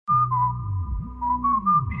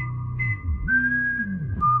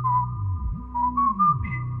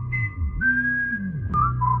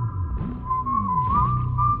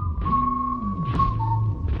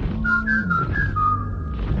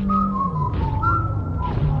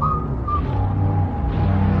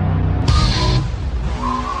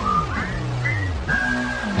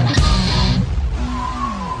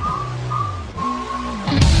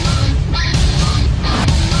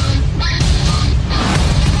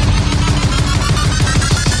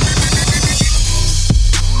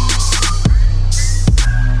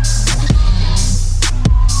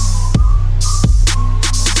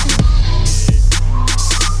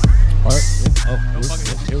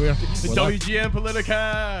WGN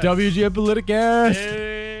Politicast. WGN Politicast.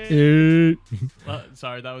 Hey.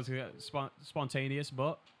 Sorry, that was spontaneous,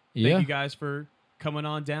 but Yeah. thank you guys for coming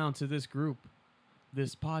on down to this group,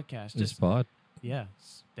 this podcast. This pod. Yeah,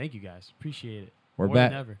 thank you guys. Appreciate it. We're More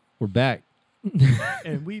back. than ever. We're back.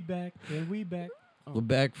 And we back. And we back. Oh. We're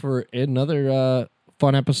back for another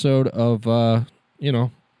fun episode of,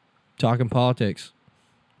 talking politics.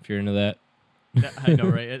 If you're into that. I know,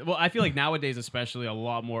 right? Well, I feel like nowadays, especially, a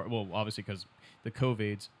lot more. Well, obviously, because the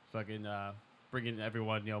COVID's fucking bringing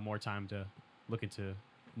everyone, more time to look into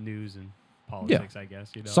news and politics. I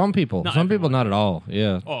guess Some people, not at all.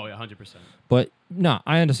 Yeah. Oh, yeah, 100%. But no,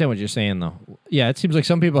 I understand what you're saying, though. Yeah, it seems like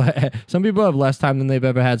some people have less time than they've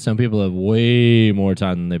ever had. Some people have way more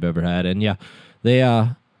time than they've ever had, and yeah,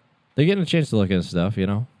 they're getting a chance to look into stuff.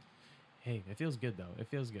 Hey, it feels good, though. It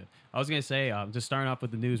feels good. I was going to say, just starting off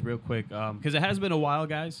with the news real quick, because it has been a while,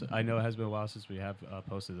 guys. I know it has been a while since we have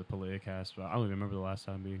posted the Politicast. I don't even remember the last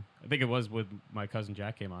time I think it was with my cousin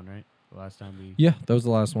Jack came on, right? The last time we... Yeah, that was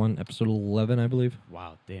the last one. Episode 11, I believe.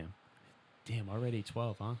 Wow, damn. Damn, already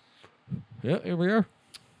 12, huh? Yeah, here we are.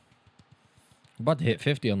 About to hit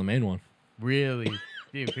 50 on the main one. Really?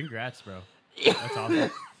 Dude, congrats, bro. That's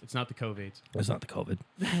awesome. It's not the COVID. It's not the COVID.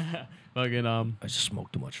 Fucking, I just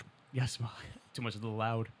smoked too much. yes, too much of the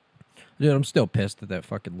loud. Dude, I'm still pissed at that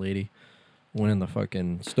fucking lady. Went in the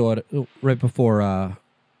fucking store right before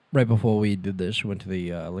we did this. She went to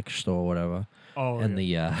the liquor store or whatever. Oh, and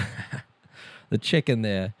the chick in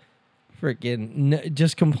there freaking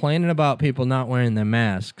just complaining about people not wearing their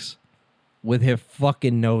masks with her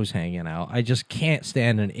fucking nose hanging out. I just can't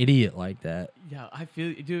stand an idiot like that. Yeah, I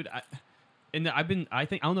feel, dude. I don't know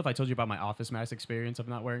if I told you about my office mask experience of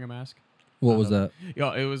not wearing a mask. What was that?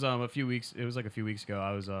 Yeah, it was a few weeks. It was like a few weeks ago.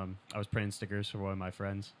 I was printing stickers for one of my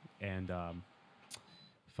friends, and I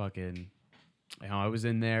was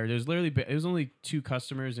in there. It was only two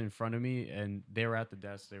customers in front of me, and they were at the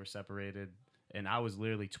desk. They were separated, and I was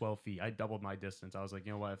literally 12 feet. I doubled my distance. I was like,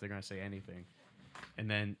 you know what? If they're gonna say anything, and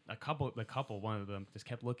then one of them just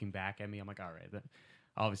kept looking back at me. I'm like, all right,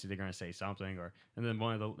 obviously they're gonna say something. And then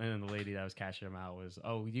the lady that was cashing them out was,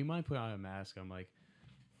 oh, do you mind putting on a mask? I'm like,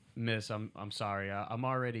 Miss, I'm sorry. I'm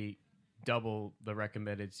already double the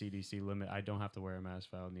recommended CDC limit. I don't have to wear a mask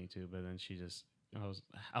if I don't need to. But then I don't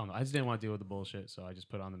know. I just didn't want to deal with the bullshit, so I just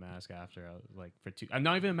put on the mask after. I was like, I'm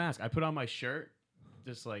not even a mask. I put on my shirt,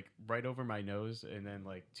 just like right over my nose, and then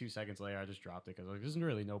like 2 seconds later, I just dropped it because there's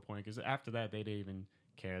really no point. Because after that, they didn't even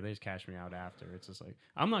care. They just cashed me out after. It's just like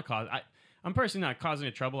I'm personally not causing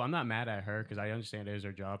a trouble. I'm not mad at her because I understand it is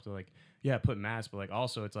her job to put masks, but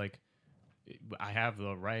also it's like, I have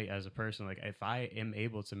the right as a person. Like, if I am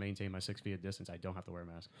able to maintain my 6 feet of distance, I don't have to wear a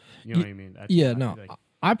mask. You know what I mean?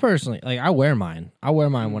 I personally I wear mine. I wear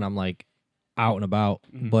mine when I'm like out and about,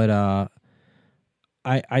 but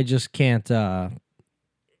I just can't.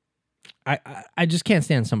 I just can't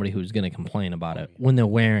stand somebody who's gonna complain about it when they're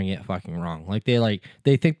wearing it fucking wrong. Like they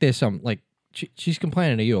think there's some she's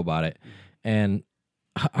complaining to you about it, and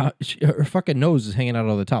her fucking nose is hanging out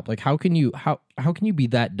over the top. Like, how can you be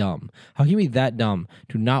that dumb? How can you be that dumb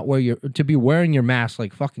to be wearing your mask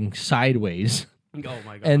like fucking sideways? Oh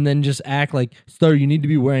my god! And then just act like, sir, you need to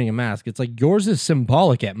be wearing a mask. It's like yours is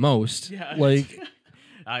symbolic at most. Yeah, like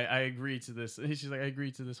I agree to this. She's like, I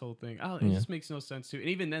agree to this whole thing. Oh, it just makes no sense too. And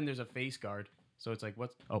even then, there's a face guard. So it's like,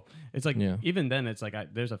 it's like, even then, it's like,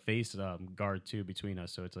 there's a face guard too between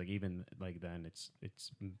us. So it's like, even like then, it's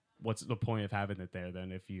what's the point of having it there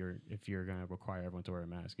then if you're gonna require everyone to wear a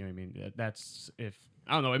mask? You know what I mean? That's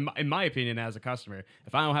I don't know. In my opinion, as a customer,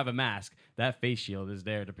 if I don't have a mask, that face shield is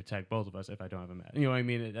there to protect both of us. If I don't have a mask, you know what I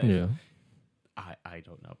mean? I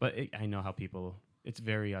don't know, but I know how people. It's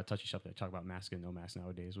very touchy subject to talk about mask and no mask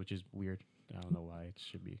nowadays, which is weird. I don't know why it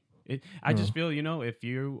should be. I just feel if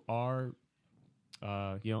you are.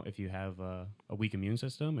 If you have a weak immune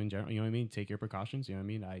system in general, you know what I mean? Take your precautions, you know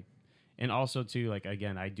what I mean? And also too, like,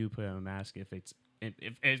 again, I do put on a mask if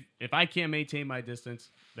I can't maintain my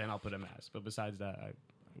distance, then I'll put a mask. But besides that, I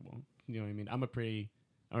won't. You know what I mean? I'm a pretty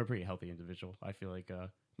healthy individual. I feel like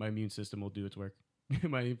my immune system will do its work.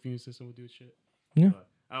 My immune system will do its shit. Yeah. But,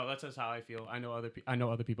 that's just how I feel. I know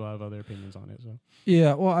other people have other opinions on it. So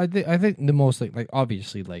yeah, well, I think the most like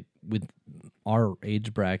obviously like with our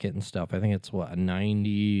age bracket and stuff, I think it's a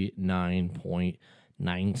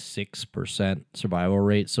 99.96% survival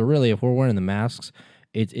rate. So really, if we're wearing the masks,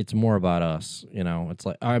 it's more about us. It's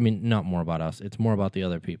like not more about us. It's more about the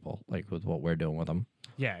other people, like with what we're doing with them.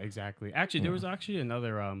 Yeah, exactly. Actually, there was actually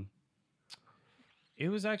another It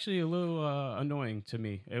was actually a little annoying to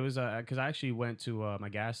me. It was because I actually went to my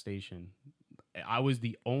gas station. I was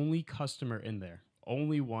the only customer in there.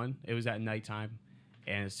 only one. It was at nighttime.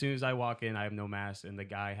 And as soon as I walk in, I have no mask, and the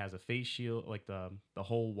guy has a face shield, like the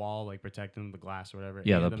whole wall, like protecting the glass or whatever.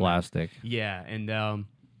 Yeah, and the plastic. Yeah, and I'm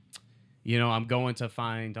going to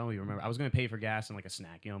find. I don't even remember. I was going to pay for gas and like a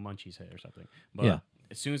snack, munchies hit or something. But Yeah.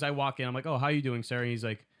 as soon as I walk in, I'm like, "Oh, how you doing, sir?" And he's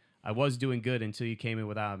like, "I was doing good until you came in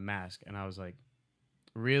without a mask." And I was like,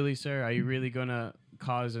 "Really, sir? Are you really gonna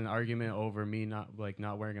cause an argument over me not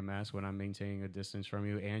wearing a mask when I'm maintaining a distance from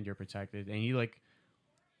you and you're protected?"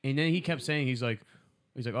 And then he kept saying, he's like,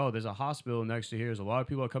 "Oh, there's a hospital next to here. There's a lot of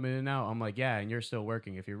people that come in and out." I'm like, "Yeah, and you're still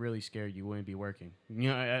working. If you're really scared, you wouldn't be working.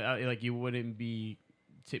 You wouldn't be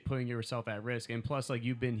putting yourself at risk. And plus, like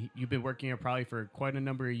you've been working here probably for quite a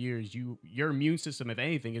number of years. Your immune system, if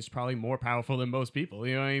anything, is probably more powerful than most people.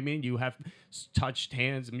 You know what I mean? You have touched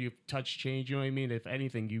hands and you've touched change. You know what I mean? If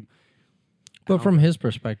anything, you." But from his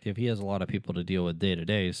perspective, he has a lot of people to deal with day to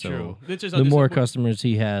day. So True. the more customers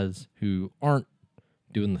he has who aren't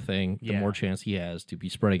doing the thing, the more chance he has to be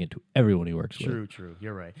spreading it to everyone he works with. True.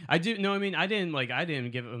 You're right. I didn't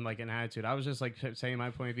give him like an attitude. I was just like saying my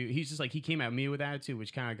point of view. He's just like, he came at me with attitude,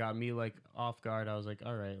 which kind of got me like off guard. I was like,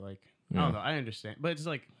 all right, like, I don't know. I understand. But it's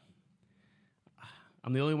like,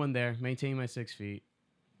 I'm the only one there maintaining my 6 feet.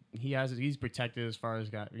 He's protected as far as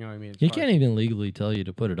you know what I mean? He can't even legally tell you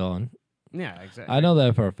to put it on. Yeah, exactly. I know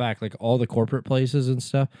that for a fact. Like all the corporate places and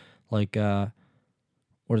stuff, like,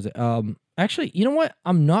 what is it? Actually, you know what?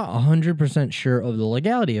 I'm not 100% sure of the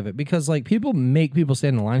legality of it because, like, people make people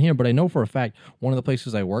stand in line here, but I know for a fact one of the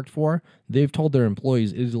places I worked for, they've told their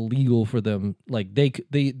employees it is illegal for them. Like,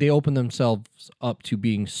 they open themselves up to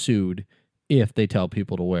being sued if they tell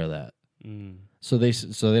people to wear that. So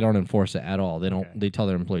they don't enforce it at all. They don't. Okay. They tell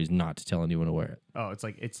their employees not to tell anyone to wear it. Oh,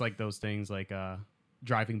 it's like those things like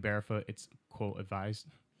driving barefoot. It's quote advised.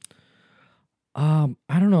 I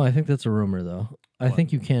don't know. I think that's a rumor, though. I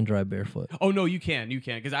think you can drive barefoot. Oh no, you can.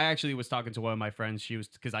 Because I actually was talking to one of my friends.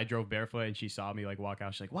 Because I drove barefoot, and she saw me like walk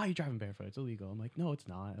out. She's like, "Why are you driving barefoot? It's illegal." I'm like, "No, it's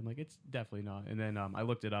not." I'm like, "It's definitely not." And then I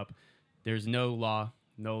looked it up. There's no law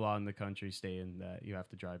in the country stating that you have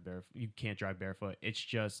to drive barefoot. You can't drive barefoot. It's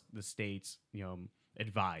just the states,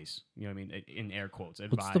 advise. You know what I mean? In air quotes,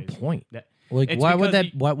 advise. What's the point? Why would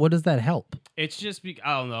that? What does that help? It's just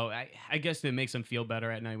I don't know. I guess it makes them feel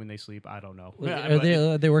better at night when they sleep. I don't know.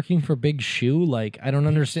 Are they working for Big Shoe? Like, I don't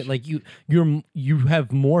understand. Like you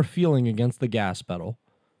have more feeling against the gas pedal.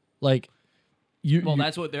 Like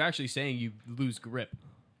that's what they're actually saying. You lose grip.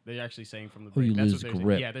 They're actually saying from the brake. You lose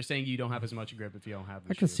grip. Yeah, they're saying you don't have as much grip if you don't have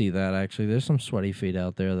the I can see that, actually. There's some sweaty feet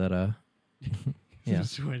out there that yeah.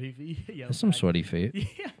 Sweaty feet. Yeah, there's some sweaty feet.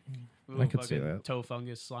 Yeah. I could see that. Toe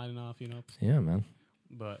fungus sliding off, Yeah, man.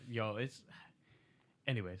 But it's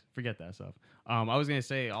anyways, forget that stuff. I was gonna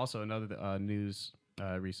say also another news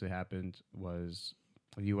recently happened was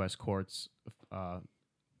the U.S. courts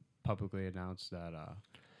publicly announced that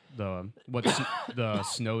the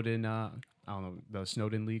Snowden the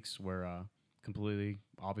Snowden leaks were completely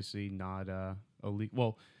obviously not illegal.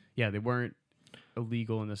 Well, yeah, they weren't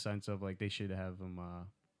illegal in the sense of like they should have them.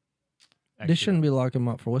 They shouldn't be locking him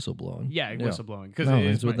up for whistleblowing. Yeah, whistleblowing because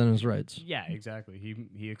it's within his rights. Yeah, exactly.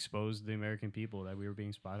 He exposed the American people that we were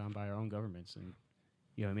being spied on by our own governments, and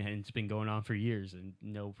you know what I mean. And it's been going on for years, and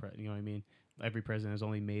you know what I mean. Every president has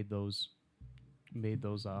only made those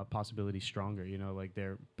possibilities stronger. You know, like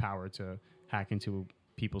their power to hack into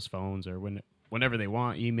people's phones or whenever they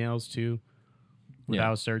want, emails too,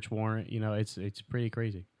 without a search warrant. You know, it's pretty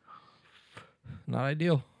crazy. Not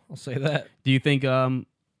ideal. I'll say that. Do you think?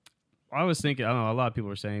 I was thinking. I don't know. A lot of people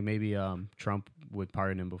were saying maybe Trump would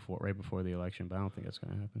pardon him right before the election, but I don't think that's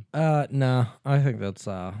going to happen. No, I think that's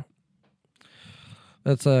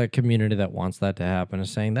a community that wants that to happen.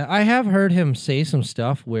 Is saying that. I have heard him say some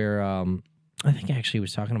stuff where I think actually he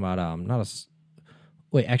was talking about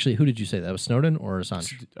Wait, actually, who did you say that was? Snowden or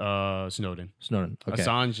Assange? Snowden. Snowden. Okay.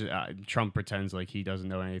 Assange. Trump pretends like he doesn't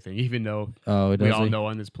know anything, even though we all know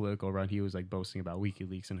on this political run he was like boasting about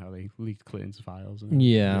WikiLeaks and how they leaked Clinton's files.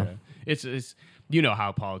 Yeah. It's you know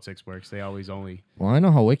how politics works. They always only. Well, I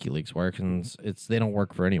know how WikiLeaks works, and they don't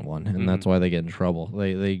work for anyone, and that's why they get in trouble.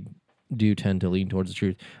 They do tend to lean towards the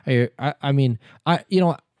truth. I mean, I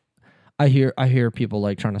hear people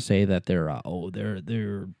like trying to say that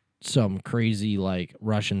they're some crazy like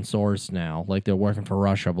Russian source now, like they're working for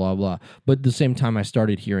Russia, blah blah. But at the same time, I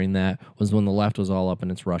started hearing that was when the left was all up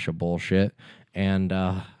in its Russia bullshit, and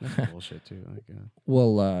that's bullshit too.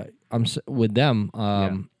 Well, I'm with them.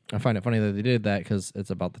 I find it funny that they did that because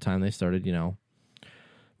it's about the time they started,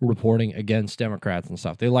 reporting against Democrats and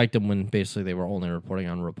stuff. They liked them when basically they were only reporting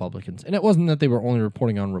on Republicans, and it wasn't that they were only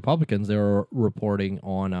reporting on Republicans; they were reporting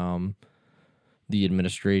on the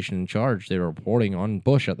administration in charge, they were reporting on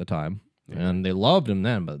Bush at the time. And they loved him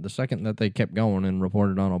then, but the second that they kept going and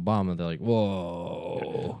reported on Obama, they're like,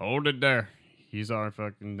 whoa. Hold it there. He's our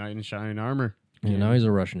fucking knight in shining armor. You know, he's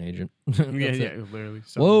a Russian agent. yeah, literally.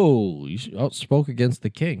 Whoa, you spoke against the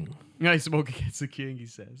king. Yeah, he spoke against the king, he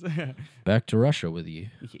says. Back to Russia with you.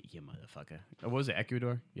 You motherfucker. What was it,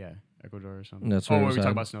 Ecuador? Yeah, Ecuador or something. That's what what were we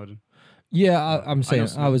talking about Snowden? Yeah, I'm saying,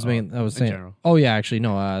 I was saying, general. oh yeah, actually,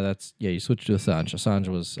 no, you switched to Assange. Assange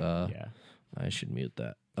was, I should mute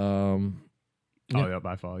that. Oh, yeah,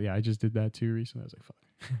 by fault. Yeah, I just did that too recently. I was like, fuck.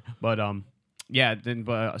 But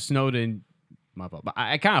Snowden, my fault. But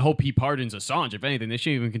I kind of hope he pardons Assange. If anything, they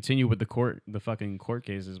shouldn't even continue with the fucking court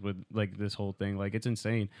cases with like this whole thing. Like, it's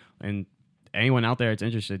insane. And anyone out there that's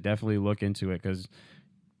interested, definitely look into it because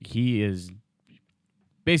he is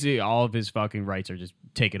basically all of his fucking rights are just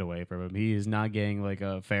taken away from him. He is not getting like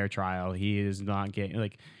a fair trial. He is not getting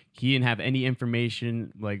like he didn't have any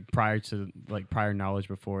information like prior knowledge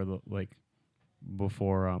before anything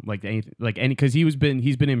like any because he's been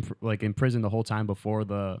in prison the whole time before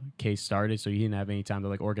the case started, so he didn't have any time to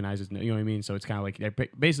like organize his, you know what I mean? So it's kind of like they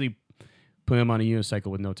basically put him on a unicycle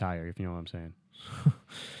with no tire, if you know what I'm saying.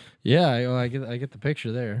 Yeah, I get the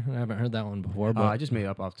picture there. I haven't heard that one before, but I just made it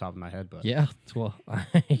up off the top of my head, but yeah, well, I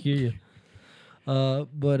hear you.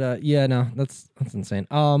 Yeah, no, that's insane.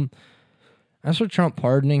 As for Trump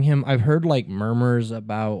pardoning him, I've heard like murmurs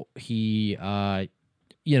about he thinks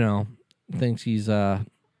he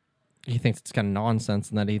thinks it's kind of nonsense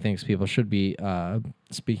and that he thinks people should be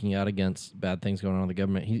speaking out against bad things going on in the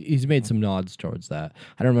government. He's made some nods towards that.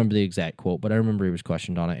 I don't remember the exact quote, but I remember he was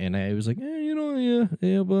questioned on it, and he was like,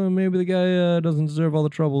 but maybe the guy doesn't deserve all the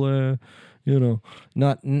trouble.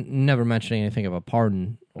 Never mentioning anything of a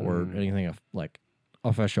pardon or anything of like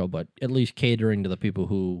official, but at least catering to the people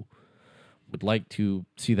who would like to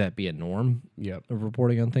see that be a norm. Yep. Of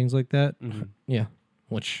reporting on things like that. Mm-hmm. Yeah.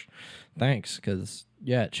 Which, thanks, because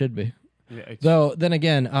it should be. Yeah, though, then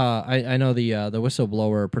again, I know the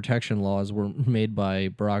whistleblower protection laws were made by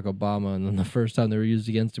Barack Obama, and then the first time they were used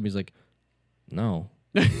against him, he's like, no.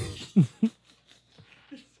 That's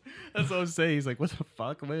what I was saying. He's like, what the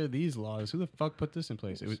fuck? What are these laws? Who the fuck put this in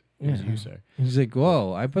place? It was you, sir. He's like,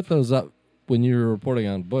 whoa, I put those up when you were reporting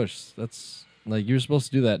on Bush. That's like, you're supposed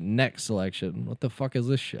to do that next election. What the fuck is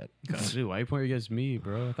this shit? Dude, why you pointing against me,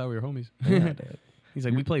 bro? I thought we were homies. Yeah, dude. He's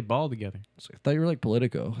like, we played ball together. I thought you were like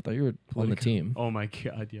Politico. I thought you were on the team. Oh my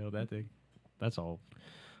god, yo, that thing. That's all.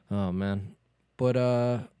 Oh man. But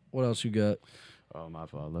what else you got? Oh my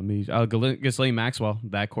fault. Let me Ghislaine Maxwell,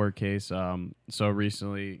 that court case. So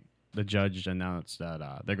recently the judge announced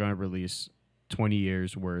that they're going to release 20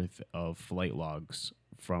 years worth of flight logs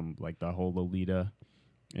from like the whole Lolita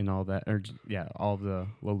and all that, all of the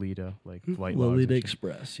Lolita like flight logs. Lolita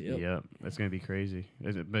Express. Yep, that's gonna be crazy.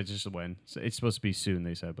 But just when it's supposed to be soon,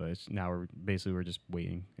 they said, but it's now we're just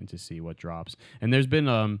waiting and to see what drops. And there's been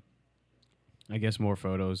I guess more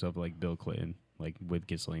photos of like Bill Clinton like with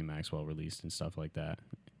Ghislaine Maxwell released and stuff like that.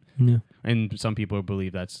 Yeah, and some people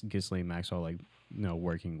believe that's Ghislaine Maxwell like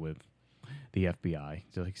working with the FBI,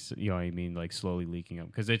 so like, you know what I mean, like slowly leaking up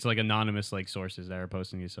because it's like anonymous like sources that are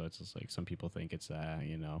posting it, so it's just like some people think it's that,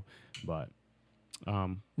 but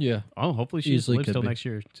hopefully she lives till next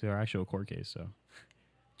year to our actual court case. So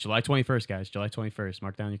July 21st, guys, July 21st,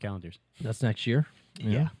 mark down your calendars. That's next year.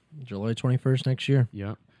 Yeah. July 21st next year.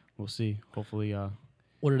 Yeah, we'll see. Hopefully.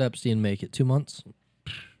 What did Epstein make it? 2 months?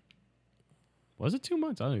 Was it 2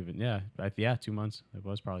 months? I don't even. Yeah, 2 months. It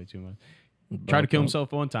was probably 2 months. Tried to kill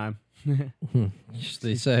himself one time.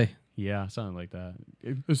 They say. Yeah, something like that.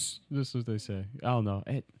 This is what they say. I don't know.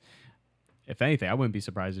 If anything, I wouldn't be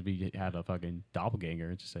surprised if he had a fucking doppelganger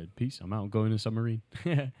and just said, "Peace, I'm out, going to submarine."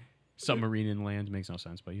 Submarine inland makes no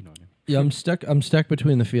sense, but you know what I mean. Yeah, I'm stuck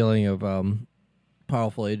between the feeling of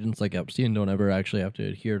powerful agents like Epstein don't ever actually have to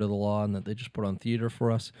adhere to the law and that they just put on theater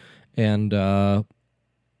for us, and they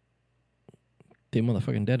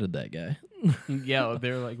motherfucking deaded that guy. Yeah,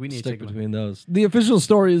 they're like, we need Stick to take between those. The official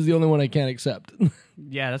story is the only one I can't accept.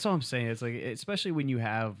 Yeah, that's what I'm saying. It's like, especially when you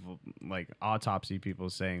have like autopsy people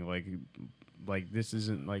saying like this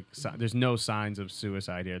isn't like there's no signs of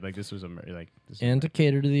suicide here. Like this was and to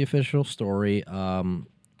cater to the official story,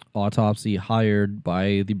 autopsy hired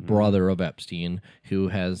by the brother of Epstein, who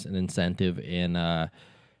has an incentive in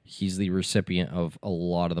he's the recipient of a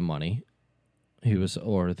lot of the money. He was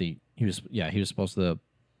supposed to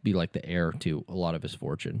be like the heir to a lot of his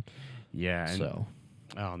fortune. Yeah. So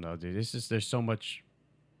I don't know, dude. It's just there's so much.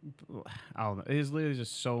 I don't know. It is literally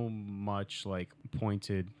just so much like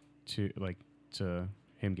pointed to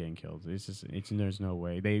him getting killed. There's no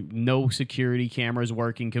way. No security cameras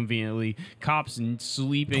working conveniently. Cops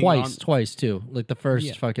sleeping twice too. Like the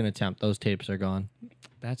first fucking attempt, those tapes are gone.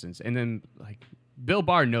 That's insane. And then like Bill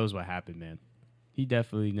Barr knows what happened, man. He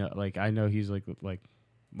definitely know. Like I know he's like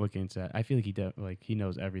looking into that. I feel like he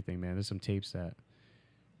knows everything, man. There's some tapes that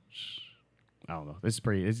I don't know. This is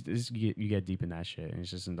pretty. You get deep in that shit, and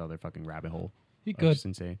it's just another fucking rabbit hole. He could. Just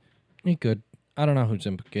insane. He could. I don't know who's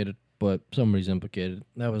implicated, but somebody's implicated.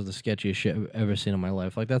 That was the sketchiest shit I've ever seen in my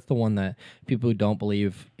life. Like that's the one that people who don't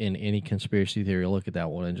believe in any conspiracy theory look at that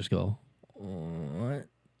one and just go, "What?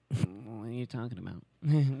 What are you talking about?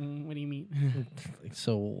 What do you mean?"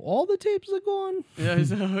 So all the tapes are gone. Yeah.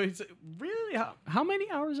 So it's really how many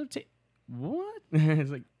hours of tape? What? It's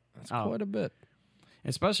like that's quite a bit.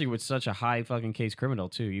 Especially with such a high fucking case criminal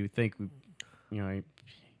too. You would think,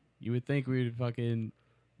 you would think we would fucking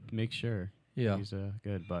make sure. Yeah, he's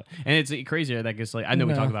good, but and it's crazier that Ghislaine. I know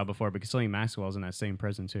we talked about it before, but Ghislaine Maxwell's in that same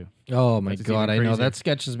prison too. Oh my god, I know that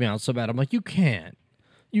sketches me out so bad. I'm like, you can't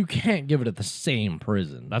give it at the same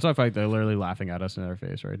prison. That's why I feel like they're literally laughing at us in our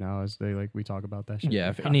face right now as we talk about that shit. Yeah,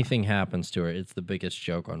 if anything happens to her, it's the biggest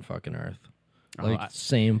joke on fucking earth. Like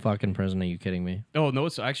same fucking prison. Are you kidding me? Oh no,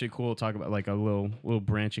 it's actually cool to talk about like a little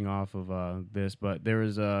branching off of this, but there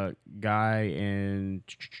was a guy in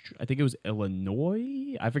I think it was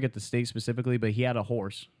Illinois. I forget the state specifically, but he had a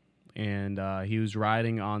horse and he was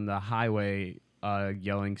riding on the highway,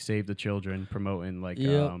 yelling "Save the children," promoting like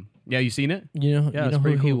yeah, you seen it? You know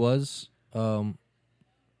who he was. I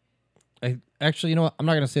actually, you know what? I'm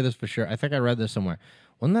not gonna say this for sure. I think I read this somewhere.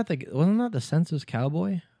 Wasn't that the census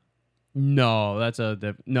cowboy? No, that's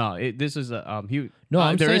this is a he. No,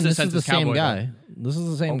 I'm saying this is the same cowboy, guy. This is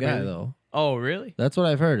the same guy though. Oh, really? That's what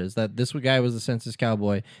I've heard. Is that this guy was the census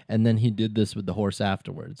cowboy, and then he did this with the horse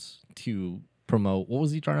afterwards to promote. What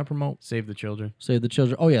was he trying to promote? Save the children. Save the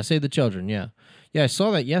children. Oh yeah, save the children. Yeah, I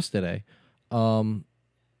saw that yesterday. Yeah,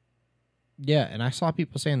 and I saw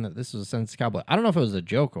people saying that this was a census cowboy. I don't know if it was a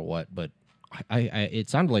joke or what, but it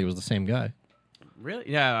sounded like it was the same guy.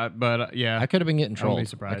 Really? Yeah, but yeah. I could have been getting trolled. I wouldn't be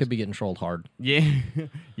surprised. I could be getting trolled hard. Yeah.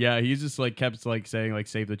 Yeah, he just like kept like saying like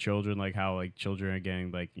save the children, like how like children are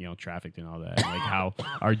getting like, trafficked and all that. And, like how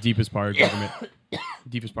our deepest part of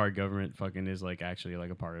government fucking is like actually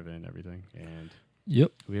like a part of it and everything. And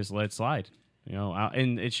yep. We just let it slide.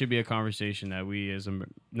 And it should be a conversation that we as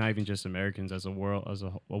not even just Americans as a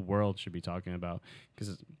world should be talking about,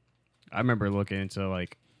 cuz I remember looking into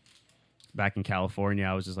like back in California,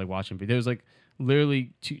 I was just like watching videos like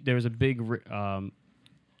literally, there was a big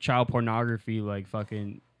child pornography, like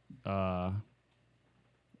fucking, I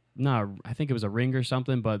think it was a ring or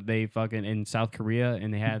something, but they fucking in South Korea,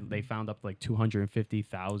 and they found up like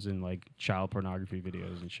 250,000 like child pornography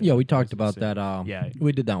videos and shit. Yeah, we talked about that. Yeah,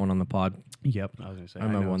 we did that one on the pod. Yep, I was gonna say. I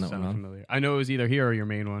remember when that went on. Familiar. I know it was either here or your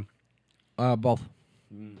main one. Both.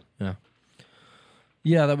 Yeah.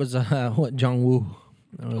 Yeah, that was what Jong-woo.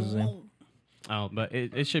 That was his name. Oh, but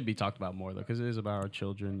it should be talked about more though, because it is about our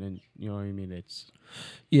children, and you know what I mean. It's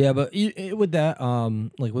but with that,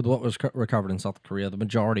 like with what was recovered in South Korea, the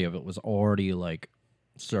majority of it was already like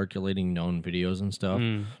circulating known videos and stuff.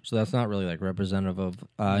 So that's not really like representative of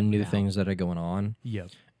new things that are going on.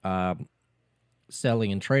 Yep.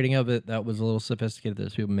 Selling and trading of it, that was a little sophisticated.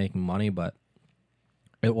 There's people making money, but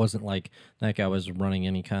it wasn't like that guy was running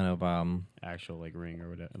any kind of actual like ring or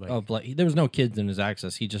whatever. There was no kids in his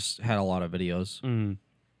access. He just had a lot of videos.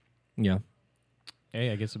 Yeah.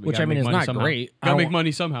 Hey, I guess which I mean is not somehow. great. Gotta make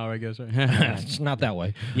money somehow, I guess. Right? It's not that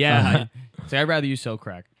way. Yeah. I'd rather you sell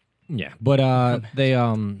crack. Yeah, but they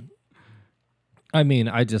I mean,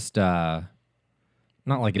 I just not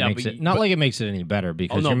like it makes it any better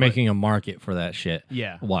because you're making a market for that shit.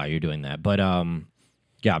 Yeah. While you're doing that, but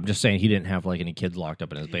yeah, I'm just saying he didn't have like any kids locked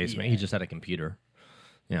up in his basement. Yeah. He just had a computer.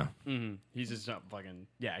 Yeah. Mm-hmm. He's just not fucking...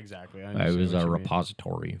 Yeah, exactly. It was a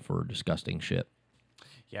repository for disgusting shit.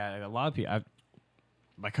 Yeah, a lot of people...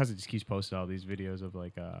 my cousin just keeps posting all these videos of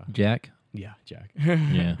like... Jack? Yeah, Jack.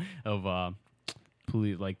 Yeah. Of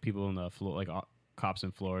police, like people in the like cops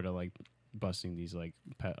in Florida, like busting these like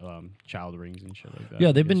child rings and shit like that.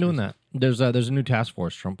 Yeah, they've been doing that. There's a new task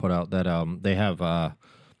force Trump put out that they have... I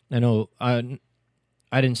know...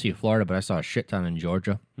 I didn't see Florida, but I saw a shit ton in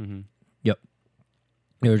Georgia. Mm-hmm. Yep.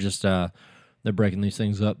 They were just they're breaking these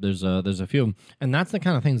things up. There's a few, and that's the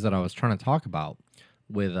kind of things that I was trying to talk about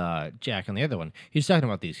with Jack and the other one. He's talking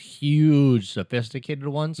about these huge, sophisticated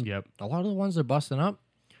ones. Yep. A lot of the ones they're busting up,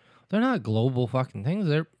 they're not global fucking things.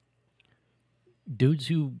 They're dudes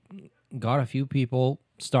who got a few people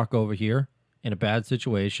stuck over here in a bad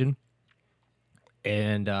situation,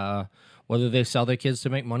 and whether they sell their kids to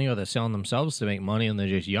make money or they're selling themselves to make money and they're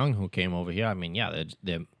just young who came over here. I mean, yeah,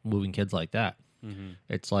 they're moving kids like that. Mm-hmm.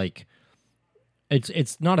 It's like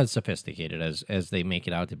it's not as sophisticated as they make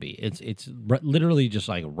it out to be. It's literally just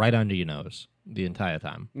like right under your nose the entire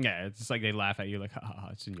time. Yeah, it's like they laugh at you like, ha,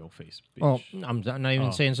 it's in your face, bitch. Well, I'm not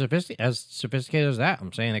even saying as sophisticated as that.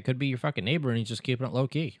 I'm saying it could be your fucking neighbor and he's just keeping it low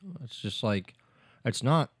key. It's just like it's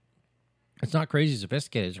not crazy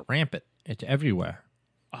sophisticated. It's rampant. It's everywhere.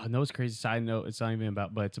 Oh, no, it's crazy. Side note, it's not even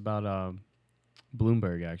about, but it's about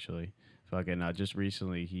Bloomberg actually. Fucking just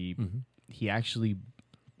recently, he actually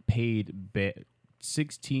paid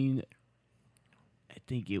 16. I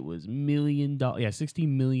think it was $1 million. Yeah, $16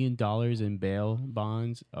 million in bail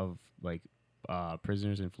bonds of like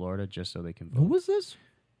prisoners in Florida just so they can vote. Who was this?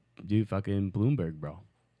 Dude, fucking Bloomberg, bro.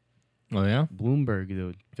 Oh yeah, Bloomberg,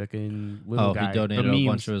 dude, fucking little guy. He donated a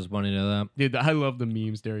bunch of his money to that. Dude, I love the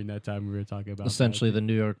memes during that time we were talking about. Essentially, the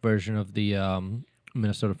New York version of the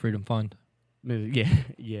Minnesota Freedom Fund. Yeah.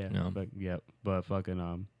 But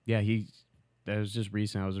fucking that was just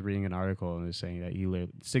recent. I was reading an article and it was saying that he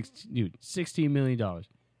lived $16 million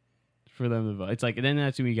for them to vote. It's like, and then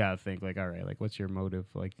that's when you gotta think like, all right, like what's your motive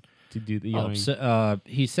like to do the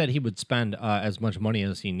he said he would spend as much money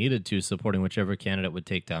as he needed to supporting whichever candidate would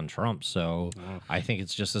take down Trump. So I think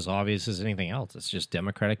it's just as obvious as anything else. It's just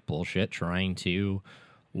Democratic bullshit trying to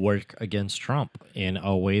work against Trump in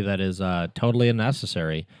a way that is totally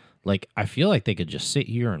unnecessary. Like, I feel like they could just sit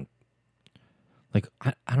here and like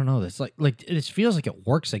I don't know. This like it feels like it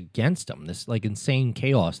works against them. This like insane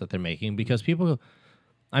chaos that they're making because people.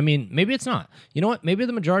 I mean, maybe it's not. You know what? Maybe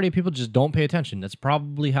the majority of people just don't pay attention. That's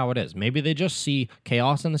probably how it is. Maybe they just see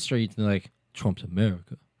chaos in the streets and they're like, Trump's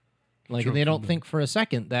America. Like, and they don't think for a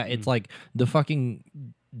second that it's like the fucking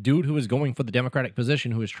dude who is going for the Democratic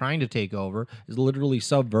position who is trying to take over is literally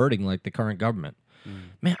subverting like the current government.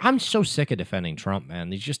 Man, I'm so sick of defending Trump,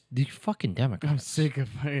 man. These fucking Democrats. I'm sick of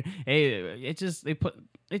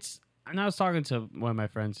and I was talking to one of my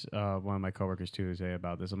friends, one of my coworkers too, today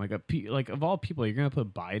about this. I'm like, of all people, you're gonna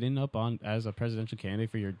put Biden up on as a presidential candidate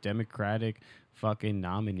for your Democratic fucking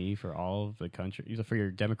nominee for all of the country, for your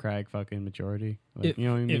Democratic fucking majority. Like, you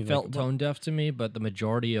know what I mean? It felt tone deaf to me, but the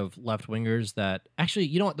majority of left wingers that actually,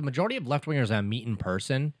 you know what? The majority of left wingers I meet in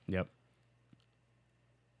person. Yep.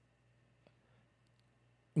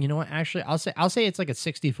 You know what? Actually, I'll say it's like a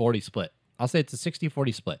 60-40 split. I'll say it's a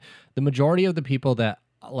 60-40 split. The majority of the people that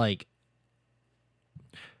like,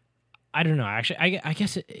 I don't know. Actually, I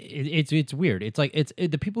guess it's weird. It's like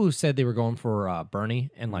the people who said they were going for Bernie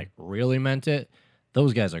and like really meant it.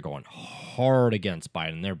 Those guys are going hard against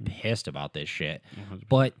Biden. They're pissed about this shit. 100%.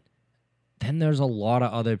 But then there's a lot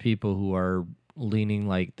of other people who are leaning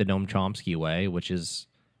like the Noam Chomsky way, which is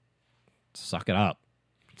suck it up.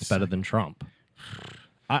 It's better than Trump.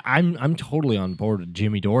 I'm totally on board with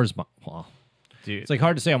Jimmy Dore's. Well, dude, it's like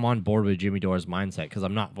hard to say I'm on board with Jimmy Dore's mindset because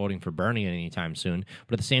I'm not voting for Bernie anytime soon.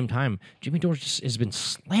 But at the same time, Jimmy Dore just has been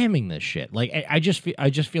slamming this shit. Like I just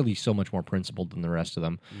feel he's so much more principled than the rest of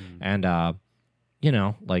them. And my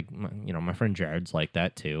friend Jared's like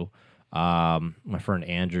that too. My friend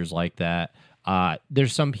Andrew's like that.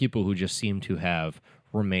 There's some people who just seem to have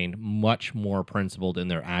remained much more principled in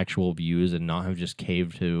their actual views and not have just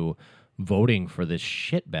caved to voting for this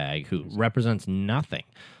shitbag who represents nothing.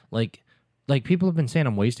 Like people have been saying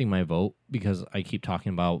I'm wasting my vote because I keep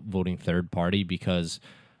talking about voting third party because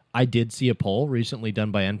I did see a poll recently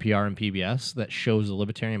done by NPR and PBS that shows the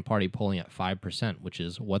Libertarian Party polling at 5%, which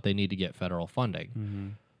is what they need to get federal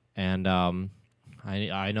funding. And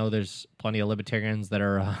I know there's plenty of libertarians that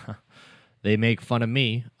are they make fun of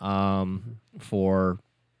me or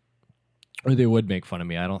they would make fun of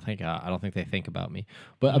me. I don't think they think about me,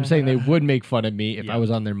 but I'm saying they would make fun of me if I was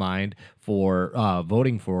on their mind for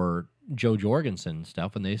voting for Jo Jorgensen and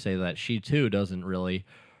stuff. And they say that she too doesn't really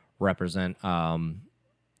represent what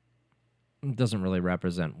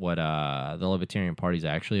the Libertarian Party's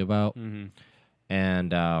actually about.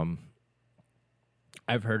 And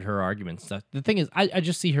I've heard her arguments. The thing is, I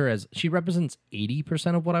just see her as she represents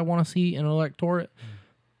 80% of what I want to see in an electorate,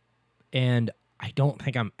 and I don't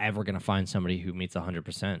think I'm ever going to find somebody who meets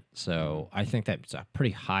 100%. So I think that's a pretty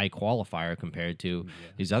high qualifier compared to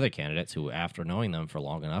these other candidates who, after knowing them for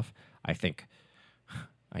long enough, I think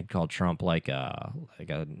I'd call Trump like a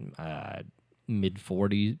mid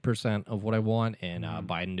 40% of what I want, and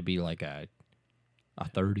Biden to be like a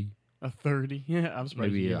 30. A 30? Yeah, I'm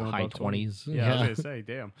surprised. Maybe a high 20s. Yeah, I was going to say,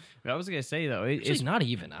 damn. I was going to say, though. It's not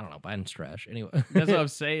even. I don't know. Biden's trash. Anyway. That's what I'm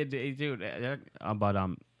saying, dude.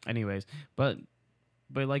 Anyways. But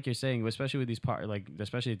like you're saying, especially with these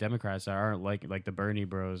especially the Democrats that aren't like the Bernie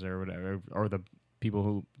bros or whatever, or the people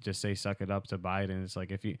who just say suck it up to Biden. It's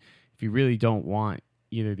like if you really don't want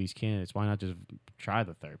either of these candidates, why not just try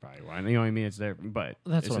the third party? Why, you know what I mean? It's there, but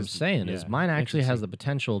that's what I'm saying. Is mine actually has the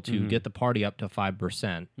potential to get the party up to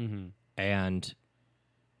 5%, and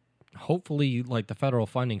hopefully, like the federal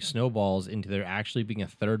funding snowballs into there actually being a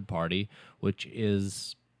third party, which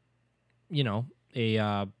is, you know,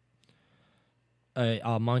 a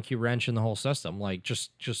monkey wrench in the whole system. Like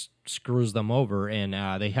just screws them over, and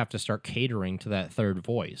they have to start catering to that third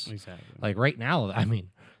voice. Exactly. Like right now, I mean,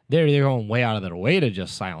 they're going way out of their way to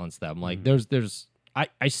just silence them. Like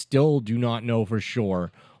I still do not know for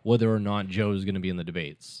sure whether or not Joe is going to be in the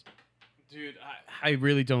debates. Dude, I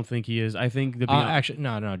really don't think he is. I think actually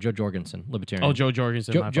no, Joe Jorgensen, Libertarian. Oh, Joe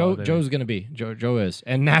Jorgensen. Joe's going to be. Joe is,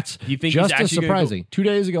 and that's you think just as surprising. 2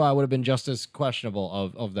 days ago, I would have been just as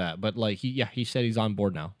questionable of that, but like he said he's on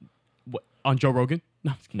board now. What, on Joe Rogan?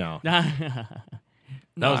 No. That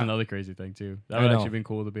was another crazy thing too. That would actually been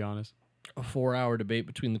cool, to be honest. A 4-hour debate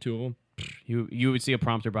between the two of them. You would see a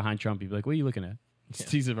prompter behiund Trump. You'd be like, "What are you looking at?"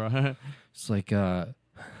 Yeah. It's like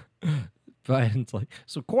Biden's like,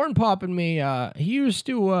 so Corn Pop and me, he used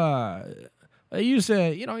to, he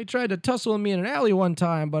tried to tussle with me in an alley one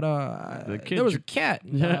time, but there was a cat.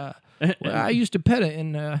 And, I used to pet it,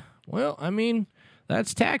 and well, I mean,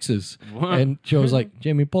 that's taxes. What? And Joe's like,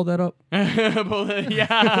 Jamie, pull that up.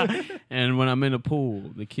 Yeah. And when I'm in a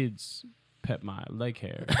pool, the kids pet my leg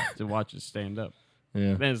hair to watch it stand up.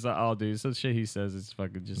 Yeah. Man, it's like, oh, dude, some shit he says is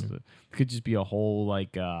fucking just it could just be a whole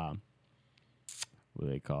like what do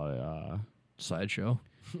they call it? Sideshow.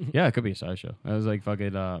 Yeah, it could be a sideshow. I was like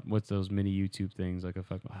fucking what's those mini YouTube things, like a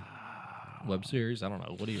fucking web series? I don't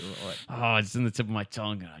know. What do you what? Oh, it's in the tip of my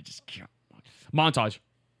tongue and I just can't. Montage.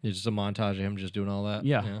 It's just a montage of him just doing all that.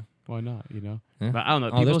 Yeah. Why not? You know? Yeah. But I don't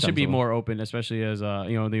know. People should be more open, especially as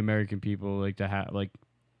the American people, like to have like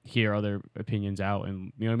hear other opinions out,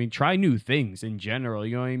 and you know what I mean, try new things in general.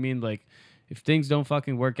 You know what I mean? Like if things don't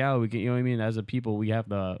fucking work out, we can, you know what I mean, as a people we have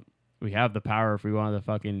the power if we want to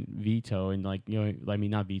fucking veto, and like, you know, I mean,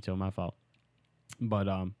 not veto, my fault, but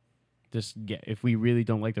just get, if we really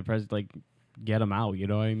don't like the president, like get him out, you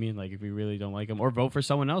know what I mean? Like if we really don't like him, or vote for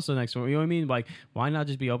someone else the next one, you know what I mean? Like why not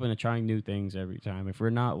just be open to trying new things every time? If we're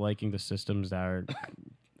not liking the systems that are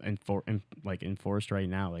enforced right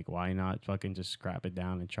now, like why not fucking just scrap it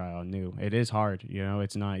down and try on new? It is hard, you know,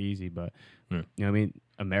 it's not easy, but you know what I mean,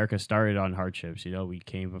 America started on hardships, you know, we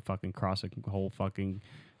came fucking across a whole fucking,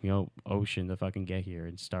 you know, ocean to fucking get here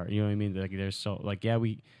and start, you know what I mean? Like there's so like, yeah,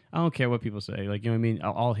 I don't care what people say, like, you know what I mean,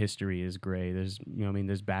 all history is gray, there's, you know what I mean,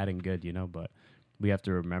 there's bad and good, you know, but we have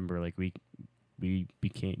to remember, like we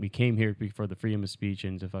came here for the freedom of speech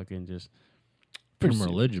and to fucking just freedom of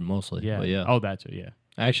religion mostly. Yeah. But yeah. Oh, that's it. Yeah.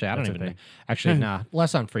 Actually, I don't even know. Actually, nah.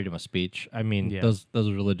 Less on freedom of speech. I mean, those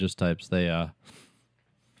religious types, they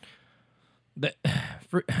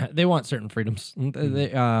want certain freedoms.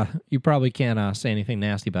 You probably can't say anything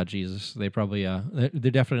nasty about Jesus. They probably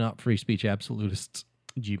they're definitely not free speech absolutists.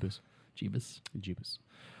 Jeebus.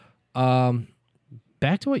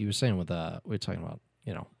 Back to what you were saying with we were talking about,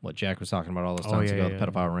 you know, what Jack was talking about all those times ago, the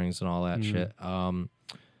pedophile rings and all that shit.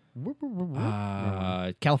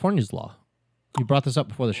 California's law. You brought this up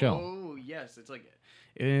before the show. Oh, yes. It's like,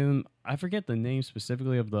 I forget the name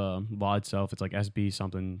specifically of the law itself. It's like SB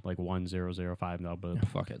something like 1005 now, but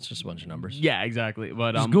fuck it. It's just a bunch of numbers. Yeah, exactly.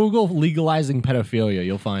 But just Google legalizing pedophilia.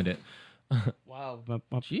 You'll find it. Wow.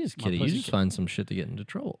 Jeez, kitty. You just find some shit to get into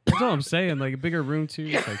trouble. That's all I'm saying. Like a bigger room, too.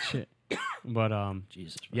 It's like shit. But,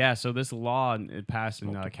 Jesus. Yeah, so this law, it passed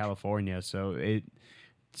in California.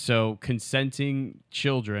 So consenting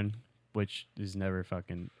children, which is never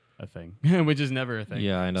fucking a thing, which is never a thing.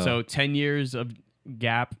 Yeah, I know. So 10 years of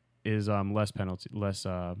gap is less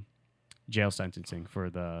jail sentencing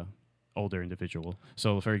for the older individual.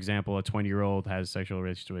 So, for example, a 20-year-old has sexual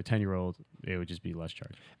relations to a 10-year-old, it would just be less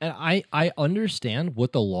charge. And I understand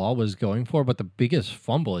what the law was going for, but the biggest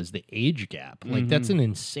fumble is the age gap. Like, that's an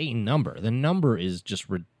insane number. The number is just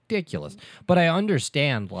ridiculous. But I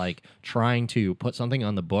understand, like, trying to put something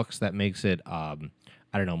on the books that makes it, I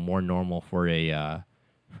don't know, more normal for a...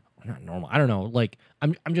 not normal. I don't know. Like,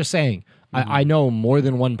 I'm just saying, I know more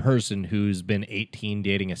than one person who's been 18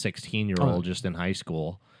 dating a 16-year-old just in high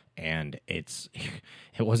school, and it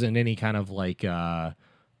wasn't any kind of like, you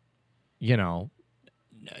know,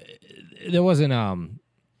 there wasn't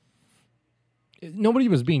nobody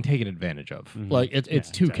was being taken advantage of. Like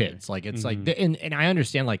it's two kids. Like it's like, and I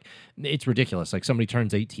understand, like it's ridiculous. Like somebody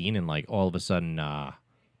turns 18 and like all of a sudden,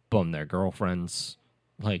 boom, their girlfriends,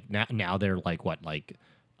 like now they're like what, like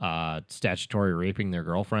statutory raping their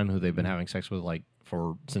girlfriend who they've been having sex with like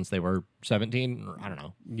since they were 17. Or, I don't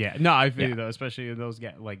know. Yeah, no, I feel you though, especially in those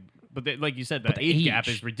like you said, the age gap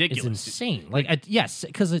is ridiculous. It's insane. Like, yes,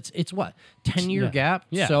 because it's what 10-year gap.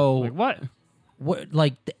 Yeah. So like, what? What,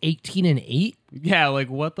 like the 18 and 8? Yeah, like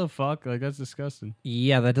what the fuck? Like that's disgusting.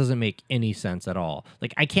 Yeah, that doesn't make any sense at all.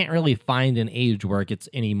 Like I can't really find an age where it gets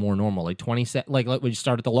any more normal. Like 20, like we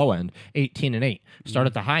start at the low end, 18 and 8. Start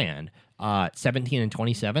at the high end, 17 and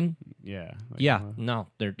 27. Yeah. No,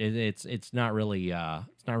 it's not really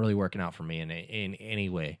working out for me in any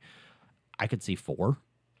way. I could see 4.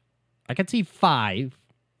 I could see 5.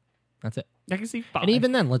 That's it. I can see 5. And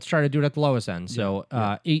even then, let's try to do it at the lowest end. So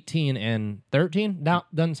 18 and 13? No,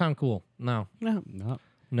 doesn't sound cool. No.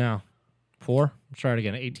 4? Let's try it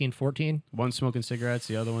again. 18, 14? One's smoking cigarettes,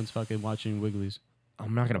 the other one's fucking watching Wigglies.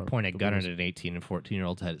 I'm not going to point a gun at an 18 and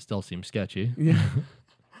 14-year-old's head. It still seems sketchy. Yeah.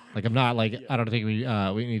 Like, I'm not, like, I don't think we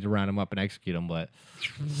need to round them up and execute them, but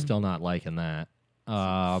still not liking that.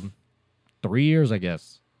 3 years, I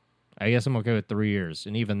guess. I guess I'm okay with 3 years.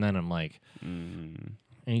 And even then, I'm like...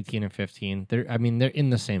 18 and 15. They're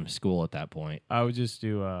in the same school at that point. I would just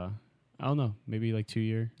do I don't know, maybe like 2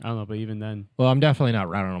 year. I don't know, but even then. Well, I'm definitely not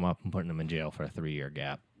rounding them up and putting them in jail for a 3-year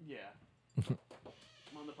gap. Yeah. I'm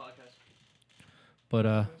on the podcast.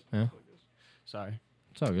 But yeah. Sorry.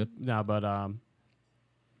 It's all good. No, but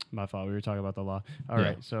my fault. We were talking about the law. All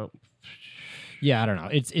right. So yeah, I don't know.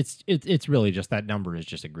 It's really just that number is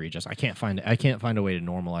just egregious. I can't find a way to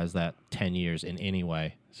normalize that 10 years in any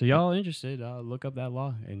way. So y'all interested? Look up that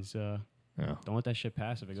law and don't let that shit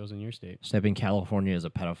pass if it goes in your state. Stepping California as a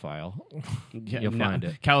pedophile. You'll find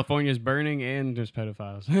it. California's burning and there's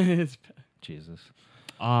pedophiles. Jesus.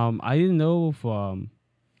 I didn't know if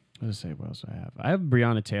let's say what else I have. I have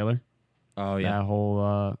Breonna Taylor. Oh yeah. That whole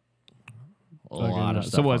a lot of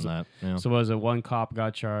stuff on that. Yeah. So was it one cop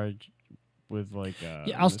got charged with like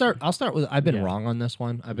I'll start with I've been wrong on this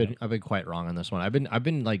one. I've been quite wrong on this one. I've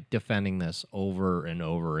been like defending this over and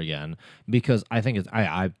over again because I think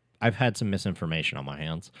I've had some misinformation on my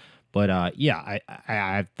hands. But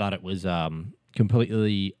I thought it was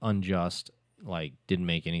completely unjust, like didn't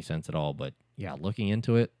make any sense at all. But yeah, looking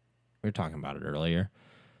into it, we were talking about it earlier.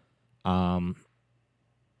 I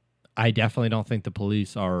definitely don't think the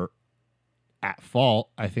police are at fault.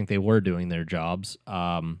 I think they were doing their jobs.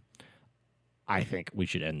 I think we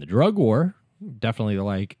should end the drug war. Definitely,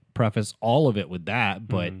 like, preface all of it with that.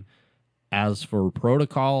 But as for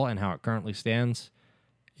protocol and how it currently stands,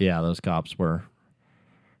 yeah, those cops were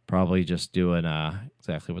probably just doing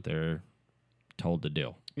exactly what they're told to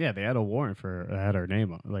do. Yeah, they had a warrant had her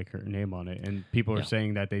name on it, and people are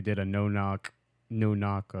saying that they did a no knock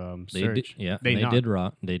search.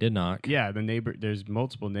 They did knock. Yeah, there's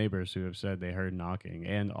multiple neighbors who have said they heard knocking,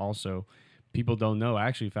 and also. People don't know. I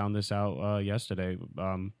actually found this out yesterday.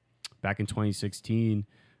 Back in 2016,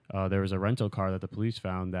 there was a rental car that the police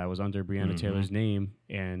found that was under Breonna Taylor's name,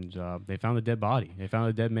 and they found a dead body. They found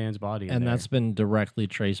a dead man's body. And that's been directly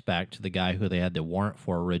traced back to the guy who they had the warrant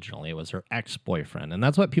for originally. It was her ex-boyfriend. And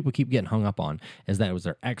that's what people keep getting hung up on, is that it was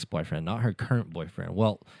their ex-boyfriend, not her current boyfriend.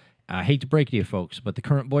 Well, I hate to break it to you folks, but the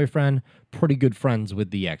current boyfriend, pretty good friends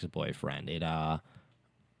with the ex-boyfriend.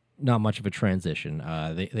 Not much of a transition.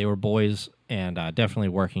 They were boys and definitely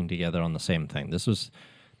working together on the same thing. This was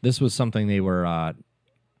something they were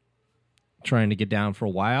trying to get down for a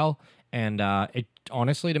while, and it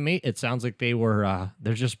honestly to me it sounds like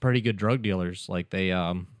they're just pretty good drug dealers. Like they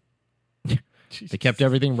kept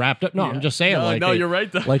everything wrapped up. No, I'm just saying. You're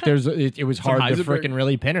right. Though. Like it was hard to freaking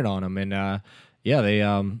really pin it on them, and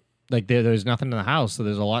they. Like there's nothing in the house, so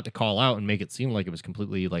there's a lot to call out and make it seem like it was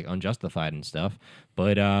completely like unjustified and stuff.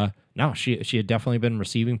 But no, she had definitely been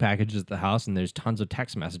receiving packages at the house, and there's tons of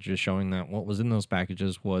text messages showing that what was in those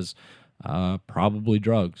packages was probably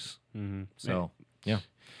drugs. Mm-hmm. So yeah.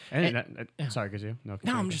 Sorry, because you.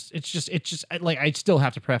 No, it's just like I still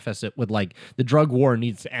have to preface it with like the drug war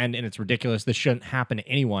needs to end and it's ridiculous. This shouldn't happen to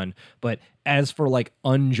anyone. But as for like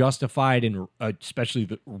unjustified and especially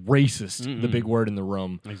the racist, the big word in the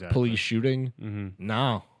room, police shooting,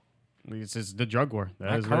 no. It's the drug war.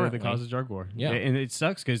 That is literally the cause of drug war. Yeah, and it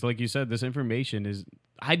sucks because, like you said, this information is.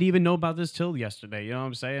 I didn't even know about this till yesterday. You know what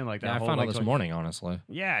I'm saying? Like that. I found out this morning, honestly.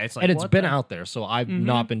 Yeah, it's like, and it's been out there, so I've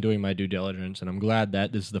not been doing my due diligence, and I'm glad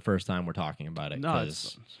that this is the first time we're talking about it.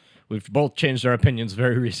 Because we've both changed our opinions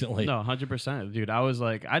very recently. No, 100%, dude. I was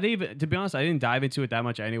like, to be honest, I didn't dive into it that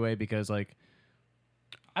much anyway because like.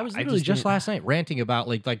 I was literally just last night ranting about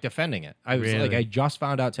like defending it. I was like, I just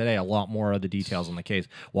found out today a lot more of the details on the case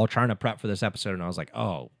while trying to prep for this episode, and I was like,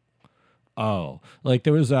 oh, like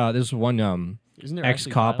there was this one Isn't there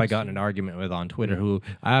ex-cop I actually got in an argument with on Twitter who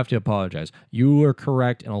I have to apologize. You were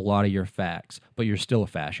correct in a lot of your facts, but you're still a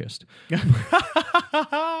fascist. We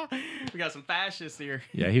got some fascists here.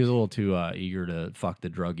 Yeah, he was a little too eager to fuck the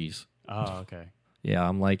druggies. Oh, okay. Yeah,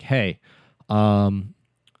 I'm like, hey, no.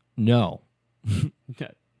 No.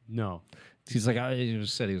 He's like, he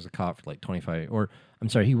just said he was a cop for like 25, or I'm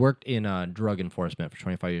sorry, he worked in drug enforcement for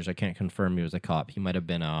 25 years. I can't confirm he was a cop. He might have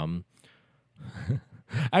been,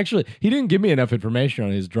 actually, he didn't give me enough information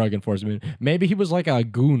on his drug enforcement. Maybe he was like a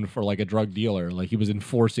goon for like a drug dealer. Like he was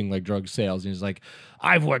enforcing like drug sales. And he's like,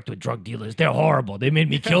 I've worked with drug dealers. They're horrible. They made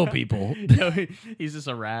me kill people. No, he's just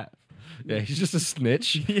a rat. Yeah, he's just a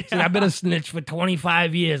snitch. Yeah. He's like, I've been a snitch for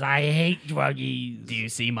 25 years. I hate druggies. Do you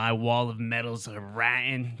see my wall of medals are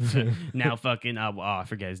ratting? Now fucking, I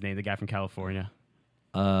forget his name, the guy from California.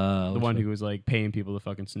 The one who was like paying people to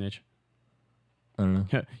fucking snitch. I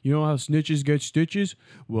don't know. You know how snitches get stitches?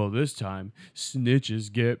 Well, this time,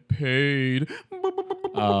 snitches get paid.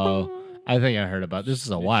 Oh, I think I heard about this. This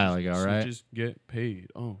is a while ago, right? Snitches get paid.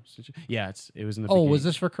 Oh, snitches. Yeah, it was in the Oh, beginning. was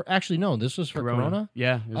this for... Actually, no, this was for Corona?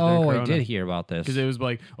 Yeah. It was Oh, during I Corona. did hear about this. Because it was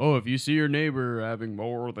like, oh, if you see your neighbor having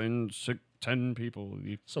more than 10 people.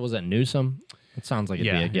 So was that Newsom? It sounds like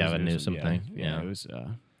it'd be a it was Gavin Newsom thing. Yeah, it was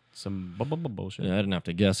some bullshit. Yeah, I didn't have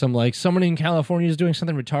to guess. I'm like, someone in California is doing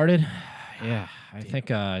something retarded. Yeah, I think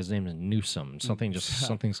his name is Newsom.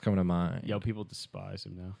 Something's coming to mind. Yo, people despise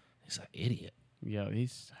him now. He's an idiot. Yo, they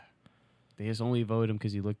just only voted him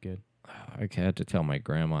because he looked good. I had to tell my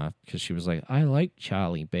grandma because she was like, I like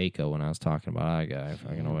Charlie Baker when I was talking about that guy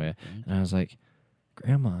fucking away. And I was like,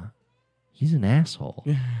 Grandma, he's an asshole.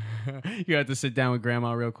 You have to sit down with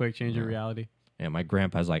grandma real quick, change your reality. And my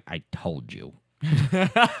grandpa's like, I told you.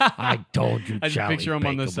 I told you I just Charlie picture him Baker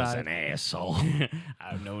on the was side. an asshole.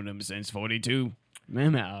 I've known him since 42.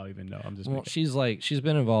 Man, I don't even know. I'm just Well, she's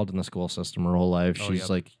been involved in the school system her whole life. Oh, She's yep.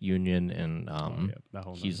 like union and that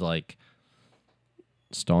whole he's like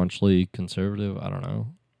staunchly conservative. I don't know,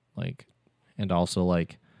 like, and also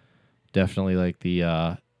like definitely like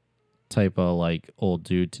the type of like old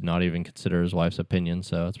dude to not even consider his wife's opinion.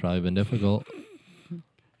 So it's probably been difficult.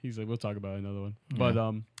 He's like, we'll talk about another one. But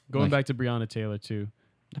going back to Breonna Taylor too.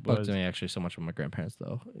 That bugged me actually so much with my grandparents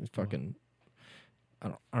though. It's fucking. I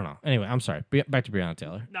don't know. Anyway, I'm sorry. Back to Breonna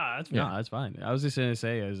Taylor. No, that's fine. I was just gonna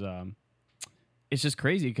say it's just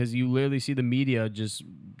crazy because you literally see the media just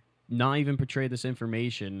not even portray this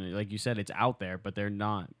information. Like you said, it's out there, but they're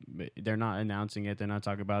not announcing it. They're not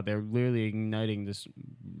talking about it. They're literally igniting this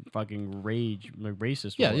fucking rage, like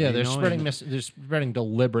racist. Yeah, war, yeah. They're know? spreading they're spreading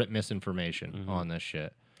deliberate misinformation on this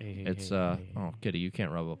shit. It's oh, Kitty, you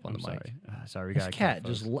can't rub up on the mic. Sorry, we This got cat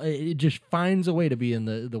just finds a way to be in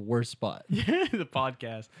the worst spot. the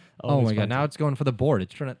podcast. Oh my god! Now it's going for the board.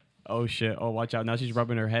 It's trying to. Oh shit! Oh, watch out! Now she's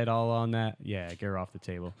rubbing her head all on that. Yeah, get her off the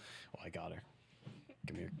table. Oh, I got her.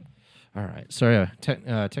 Come here. All right. Sorry,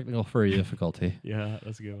 technical furry difficulty. Yeah,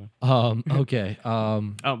 that's a good one. Okay.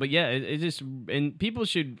 Oh, but yeah, it just and people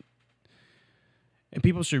should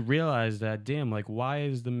realize that. Damn, like why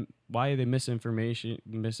are they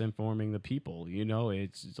misinforming the people? You know,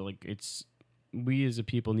 it's like we as a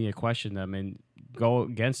people need to question them and go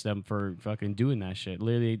against them for fucking doing that shit.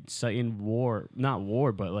 Literally citing not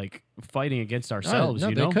war, but like fighting against ourselves. No,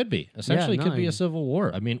 you know, they could be essentially could be a civil war.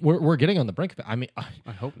 I mean, we're getting on the brink of it. I mean,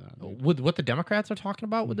 I hope not. With what the Democrats are talking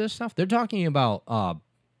about with this stuff, they're talking about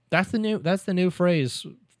that's the new phrase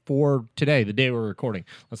for today, the day we're recording.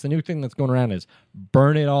 That's the new thing that's going around is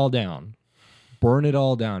burn it all down. Burn it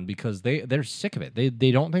all down because they're sick of it.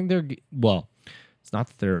 They don't think they're well. It's not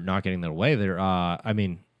that they're not getting their way. They're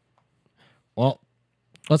well,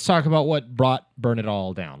 let's talk about what brought burn it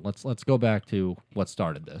all down. Let's go back to what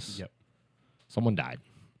started this. Yep. Someone died.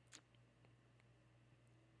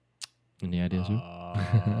 Any ideas who? You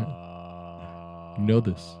know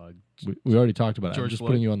this. We already talked about it. I'm just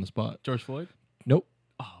putting you on the spot. George Floyd? Nope.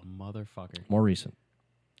 Oh, motherfucker. More recent.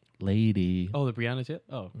 Lady. Oh, the Breonna Taylor?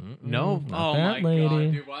 Oh. No. not Oh, that my lady.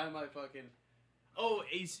 God, dude. Why am I fucking... Oh,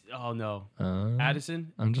 oh no.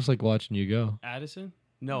 Addison? I'm just like watching you go. Addison?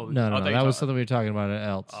 No. No. Oh, That was something we were talking about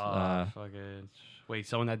else. Fucking... Wait,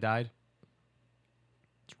 someone that died?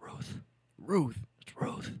 It's Ruth. It's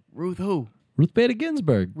Ruth who? Ruth Bader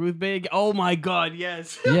Ginsburg. Ruth Bader. Oh my God,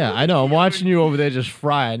 yes. Yeah, I know. I'm watching you over there just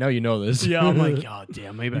fry. I know you know this. Yeah, I'm like, God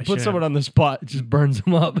damn, maybe I you should put someone on the spot, it just burns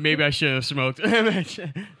them up. Maybe I should have smoked.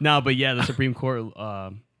 No, but yeah, the Supreme Court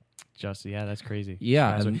justice. Yeah, that's crazy.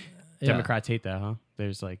 Yeah. Democrats hate that, huh?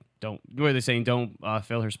 There's like, what are they saying? Don't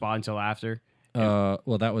fill her spot until after.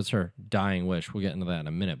 Well, that was her dying wish. We'll get into that in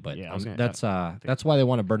a minute, but Yeah, that's why they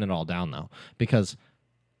want to burn it all down, though, because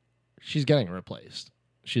she's getting replaced.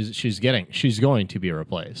 She's going to be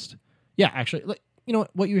replaced. Yeah, actually, like, you know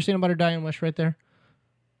what you were saying about her dying wish right there?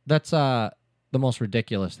 That's the most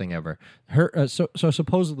ridiculous thing ever. Her so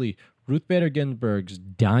supposedly Ruth Bader Ginsburg's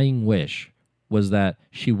dying wish was that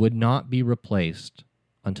she would not be replaced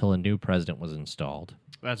until a new president was installed.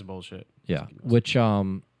 That's bullshit. Yeah, which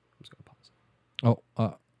I'm just gonna pause.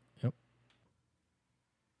 Yep.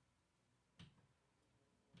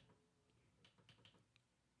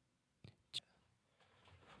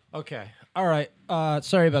 Okay. All right.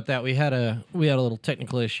 Sorry about that. We had a little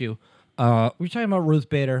technical issue. We were talking about Ruth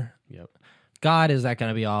Bader. Yep. God, is that going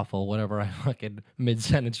to be awful? Whatever I fucking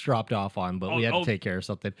mid-sentence dropped off on, but we had to take care of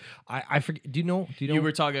something. I forget. Do you know? You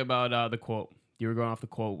were talking about the quote. You were going off the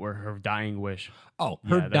quote where her dying wish. Oh,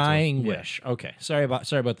 her dying wish. Okay. Sorry about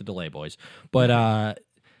the delay, boys. But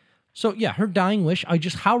so yeah, her dying wish.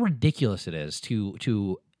 How ridiculous it is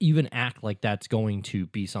to even act like that's going to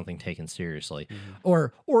be something taken seriously,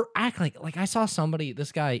 or act like I saw somebody.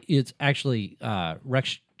 This guy, it's actually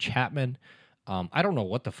Rex Chapman. I don't know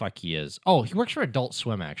what the fuck he is. Oh, he works for Adult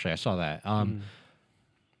Swim. Actually, I saw that.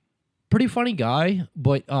 Pretty funny guy,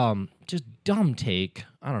 but just dumb take.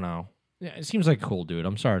 I don't know. Yeah, it seems like a cool dude.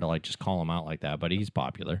 I'm sorry to just call him out like that, but he's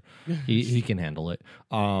popular. he can handle it.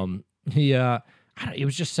 He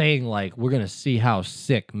was just saying we're gonna see how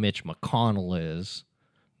sick Mitch McConnell is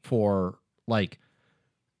for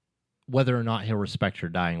whether or not he'll respect her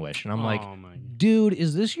dying wish. And I'm dude,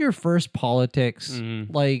 is this your first politics?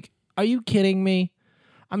 Are you kidding me?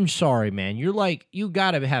 I'm sorry, man. You're you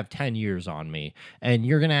gotta have 10 years on me, and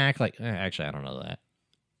you're gonna act like. Actually, I don't know that.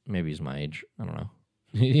 Maybe he's my age. I don't know.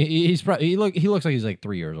 He's probably he looks like he's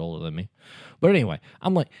 3 years older than me. But anyway,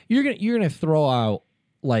 I'm you're gonna throw out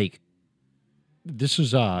this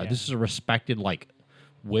is a respected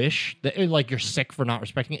wish that you're sick for not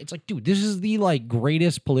respecting it. It's dude, this is the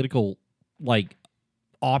greatest political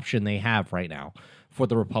option they have right now for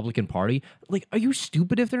the Republican Party. Are you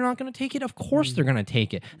stupid if they're not going to take it? Of course they're going to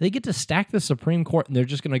take it. They get to stack the Supreme Court and they're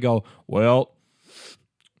just going to go, well,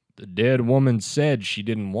 the dead woman said she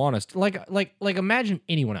didn't want us to. Imagine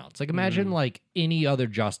anyone else. Imagine any other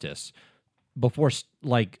justice before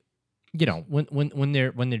when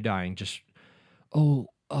they're dying, just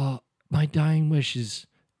my dying wish is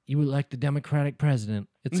you elect the Democratic president.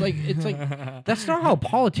 It's that's not how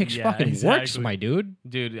politics works, my dude.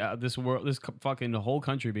 Dude, this fucking whole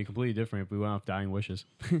country would be completely different if we went off dying wishes.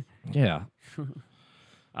 Yeah.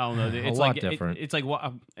 I don't know. It's a lot different. It's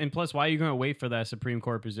what, and plus, why are you going to wait for that Supreme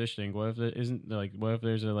Court positioning? What if there isn't what if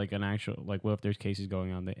there's an actual what if there's cases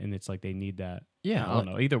going on and it's they need that? Yeah, I don't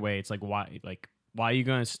know. Either way, it's why are you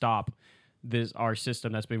going to stop our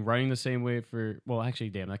system that's been running the same way for? Well, actually,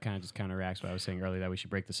 damn, that kind of just counteracts what I was saying earlier that we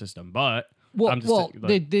should break the system. But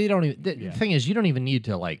they don't even. The thing is, you don't even need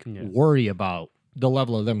to worry about the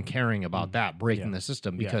level of them caring about that breaking the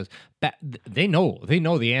system because they know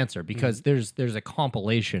the answer because there's a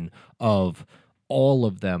compilation of all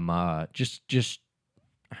of them. Just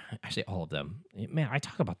I say all of them. Man, I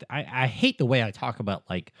talk about I hate the way I talk about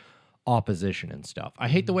opposition and stuff. I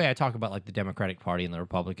hate the way I talk about the Democratic Party and the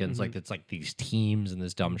Republicans. It's these teams and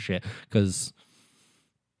this dumb shit because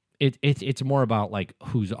it's more about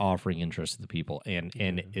who's offering interest to the people and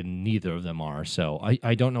neither of them are. So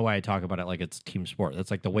I don't know why I talk about it like it's team sport.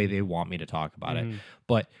 That's the way they want me to talk about it.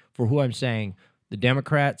 But for who I'm saying, the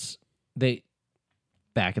Democrats, they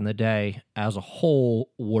back in the day as a whole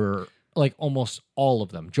were almost all of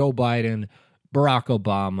them. Joe Biden, Barack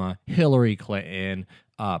Obama, Hillary Clinton,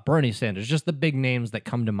 Bernie Sanders, just the big names that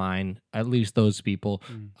come to mind, at least those people.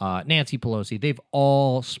 Nancy Pelosi, they've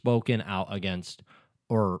all spoken out against,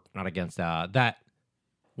 or not against, that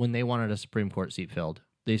when they wanted a Supreme Court seat filled,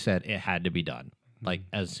 they said it had to be done,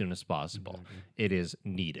 as soon as possible. It is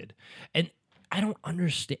needed. And I don't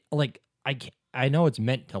understand, I know it's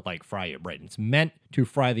meant to fry your brain. It's meant to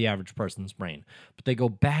fry the average person's brain. But they go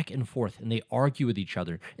back and forth and they argue with each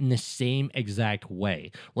other in the same exact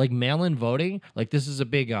way. Mail-in voting, this is a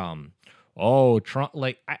big Trump, I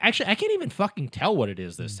can't even fucking tell what it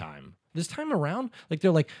is this time. This time around,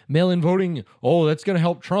 they're mail-in voting. Oh, that's gonna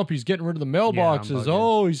help Trump. He's getting rid of the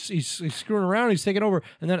mailboxes. He's screwing around. He's taking over.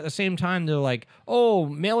 And then at the same time, they're oh,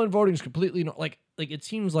 mail-in voting is completely it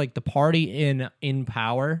seems like the party in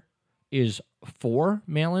power is for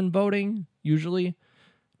mail-in voting usually,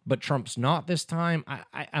 but Trump's not this time.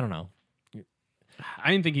 I don't know.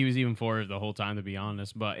 I didn't think he was even for it the whole time, to be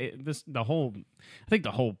honest. But I think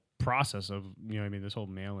the whole process of this whole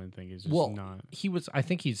mail-in thing is just not. He was. I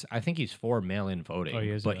think he's for mail-in voting. Oh, he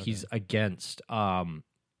is, but okay. He's against the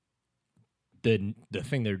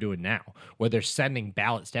thing they're doing now, where they're sending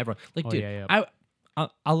ballots to everyone.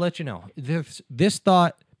 I'll let you know. This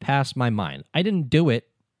thought passed my mind. I didn't do it.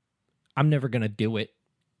 I'm never gonna do it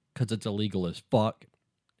because it's illegal as fuck.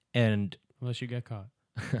 And unless you get caught.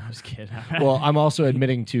 I was kidding. well, I'm also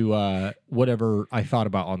admitting to whatever I thought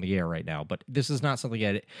about on the air right now. But this is not something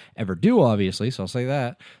I'd ever do, obviously. So I'll say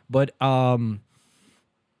that. But I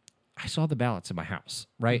saw the ballots in my house,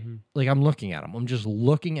 right? Mm-hmm. Like I'm looking at them. I'm just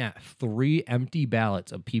looking at 3 empty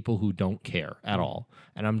ballots of people who don't care at all,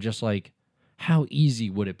 and I'm just like, how easy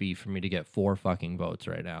would it be for me to get 4 fucking votes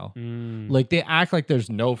right now? Like they act like there's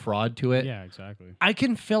no fraud to it. Yeah, exactly. I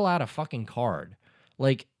can fill out a fucking card.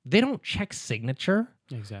 Like they don't check signature.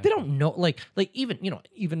 Exactly. They don't know, like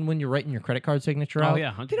even when you're writing your credit card signature out,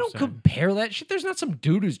 yeah, 100%. they don't compare that shit. There's not some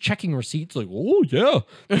dude who's checking receipts like, oh yeah,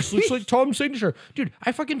 this looks like Tom's signature. Dude,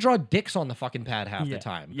 I fucking draw dicks on the fucking pad half the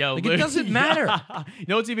time. Yo, like, it doesn't matter. You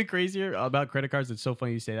know what's even crazier about credit cards? It's so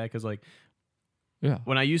funny you say that because like, yeah,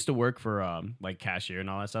 when I used to work for like cashier and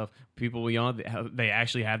all that stuff, people, they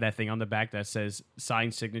actually have that thing on the back that says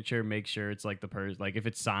signed signature. Make sure it's like the person, like if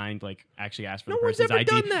it's signed, like actually ask for the person's ID.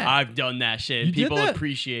 Done that. I've done that shit. You People did that?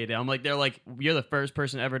 appreciate it. I'm like, they're like, you're the first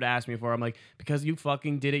person ever to ask me for. I'm like, because you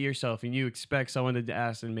fucking did it yourself and you expect someone to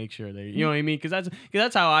ask and make sure they, you know what I mean? Because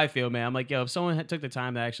that's how I feel, man. I'm like, yo, if someone took the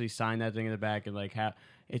time to actually sign that thing in the back and like have.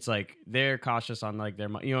 It's like they're cautious on like their,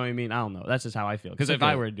 you know what I mean? I don't know. That's just how I feel. Because if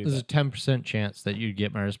I were to do there's that, a 10% chance that you'd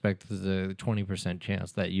get my respect. There's a 20%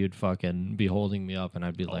 chance that you'd fucking be holding me up, and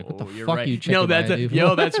I'd be like, "What the fuck right. are you checking?"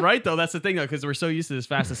 That's right though. That's the thing though, because we're so used to this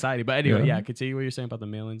fast society. But anyway, yeah, continue what you're saying about the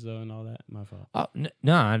mail-ins though and all that. My fault. Oh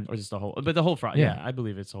no, Or just the whole, but the whole fraud. Yeah, I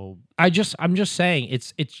believe it's whole. I'm just saying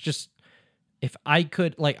it's just. If I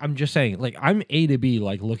could, like, I'm just saying, like, I'm A to B,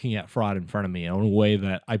 like, looking at fraud in front of me in a way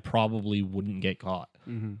that I probably wouldn't get caught.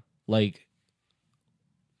 Mm-hmm. Like,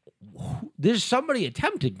 there's somebody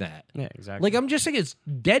attempting that. Yeah, exactly. Like, I'm just saying it's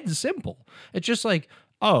dead simple. It's just like,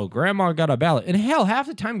 oh, grandma got a ballot. And hell, half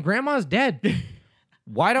the time, grandma's dead.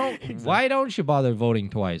 Why don't you bother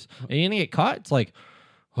voting twice? And you're going to get caught? It's like,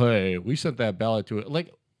 hey, we sent that ballot to it.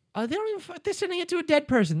 Like, they don't even, they're sending it to a dead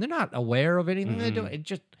person. They're not aware of anything they're doing.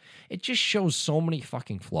 It just shows so many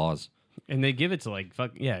fucking flaws. And they give it to like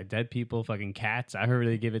dead people, fucking cats. I heard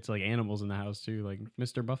they give it to like animals in the house too. Like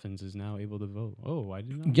Mr. Muffins is now able to vote. Oh, I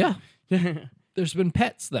didn't know. Yeah. There's been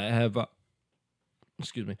pets that have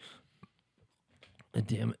excuse me.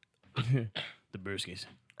 Damn it. The Brewskis.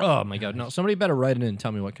 Oh my god. No, somebody better write it in and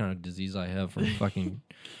tell me what kind of disease I have from fucking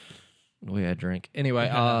the way I drink. Anyway,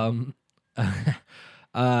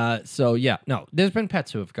 so yeah, no, there's been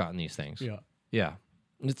pets who have gotten these things. Yeah. Yeah.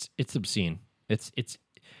 It's obscene. It's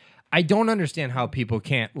I don't understand how people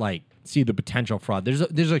can't like see the potential fraud.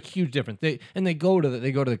 There's a huge difference. They go to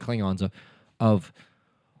the Klingons of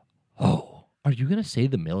oh, are you gonna say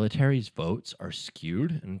the military's votes are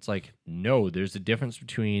skewed? And it's like, no, there's a difference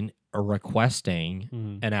between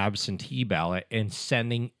requesting an absentee ballot and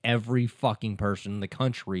sending every fucking person in the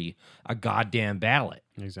country a goddamn ballot.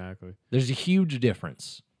 Exactly. There's a huge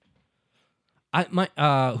difference.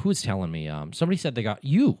 Who's telling me? Somebody said they got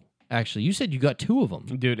you. Actually, you said you got 2 of them.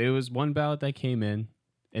 Dude, it was one ballot that came in,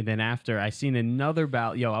 and then after I seen another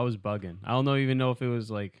ballot. Yo, I was bugging. I don't even know if it was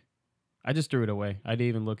like, I just threw it away. I didn't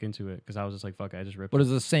even look into it because I was just like, fuck it, I just ripped it. But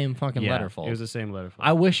it's the same fucking letterfold. It was the same letterfold.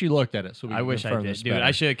 I wish you looked at it. So I wish I did. Dude,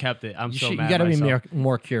 I should have kept it. I'm so mad. You got to be myself.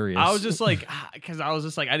 more curious. I was just like, because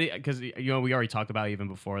I didn't, because we already talked about it even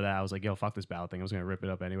before that. I was like, yo, fuck this ballot thing. I was gonna rip it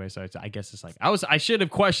up anyway. So I guess it's like I should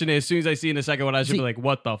have questioned it as soon as I see in the second one. I should be like,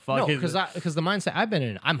 what the fuck? No, because the mindset I've been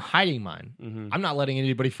in, I'm hiding mine. Mm-hmm. I'm not letting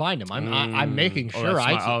anybody find them. I'm making sure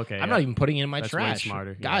I'm not even putting it in my trash. Way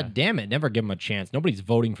smarter. God damn it! Never give them a chance. Nobody's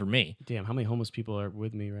voting for me. Damn, how many homeless people are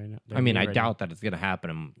with me right now? I mean, I doubt that it's gonna happen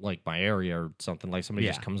in like my area or something. Like somebody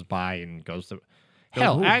just comes by and goes to.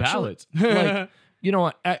 Hell, actually, like, you know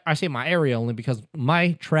what? I say my area only because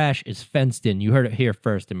my trash is fenced in. You heard it here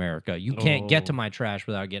first, America. You can't get to my trash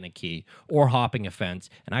without getting a key or hopping a fence,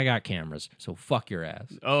 and I got cameras, so fuck your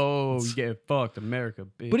ass. Oh, you get fucked, America,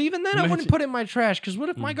 bitch. But even then, I wouldn't put it in my trash because what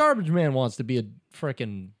if my garbage man wants to be a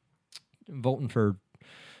freaking voting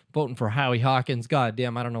for Howie Hawkins? God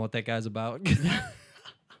damn, I don't know what that guy's about.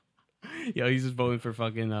 Yo, he's just voting for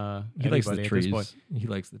fucking he likes the trees. At this point. He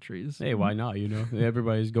likes the trees. Hey, why not? You know,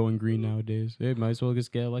 everybody's going green nowadays. Hey, might as well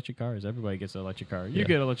just get electric cars. Everybody gets an electric car. You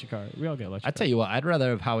get an electric car. We all get electric. I tell you what, I'd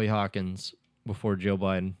rather have Howie Hawkins before Joe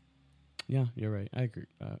Biden. Yeah, you're right. I agree.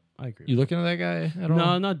 You looking at that guy at all?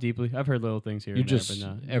 No, not deeply. I've heard little things here. You and just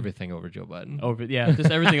there, but everything over Joe Biden.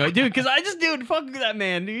 Just everything, dude. Because fuck that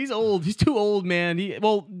man. Dude, he's old. He's too old, man.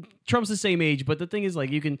 Trump's the same age, but the thing is,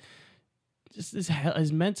 like, you can. Just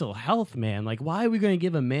his mental health, man. Like, why are we going to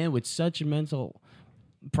give a man with such mental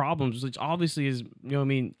problems, which obviously is,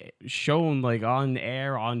 shown like on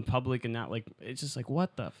air, on public, and not like, it's just like,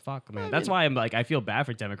 what the fuck, man. That's why I'm like, I feel bad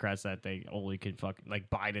for Democrats that they only can fucking, like,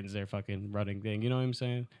 Biden's their fucking running thing. You know what I'm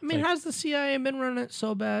saying? I mean, has the CIA been running it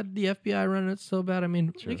so bad? The FBI running it so bad? I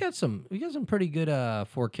mean, we got some pretty good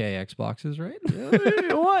 4K Xboxes, right?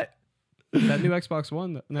 What? That new Xbox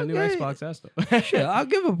One, that new Xbox S, though. Shit, I'll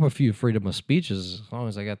give up a few freedom of speeches as long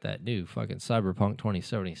as I got that new fucking Cyberpunk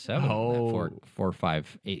 2077. Oh.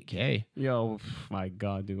 458K. Yo, my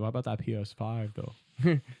God, dude. What about that PS5,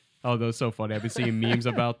 though? Oh, that's so funny. I've been seeing memes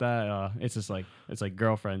about that. It's just like,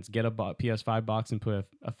 girlfriends, get a PS5 box and put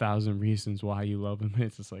 1,000 reasons why you love them.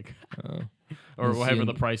 It's just like, or whatever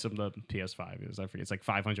the price of the PS5 is. I forget. It's like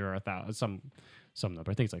 500 or 1,000, some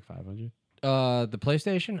number. I think it's like 500. The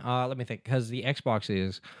PlayStation, let me think, because the Xbox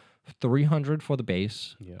is $300 for the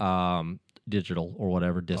base, digital or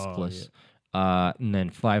whatever, discless, and then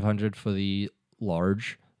 $500 for the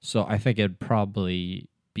large. So I think it'd probably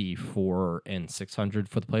be $400 and $600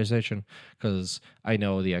 for the PlayStation, because I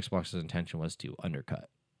know the Xbox's intention was to undercut,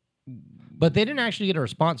 but they didn't actually get a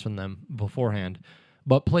response from them beforehand.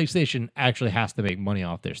 But PlayStation actually has to make money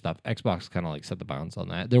off their stuff. Xbox kind of like set the bounds on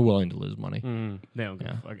that. They're willing to lose money. They don't give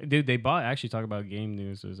a fuck. Dude, they bought, actually talk about game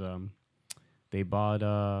news, is they bought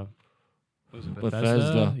what was it,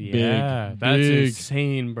 Bethesda? Yeah, that's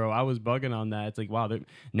insane, bro. I was bugging on that. It's like, wow,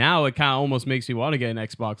 now it kind of almost makes you want to get an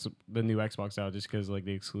Xbox, the new Xbox out, just because like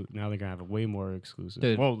now they're gonna have a way more exclusive.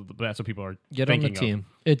 Dude, well, that's what people are get on the thinking team.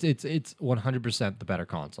 It's 100% the better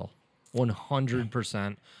console.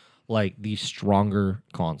 100%. Like the stronger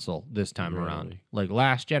console this time around. Like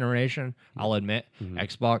last generation, I'll admit,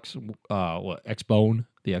 Xbox, Xbone,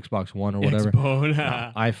 the Xbox One or whatever. Xbone.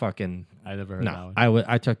 No, I never heard that one.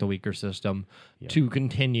 I took the weaker system to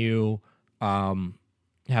continue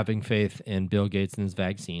having faith in Bill Gates and his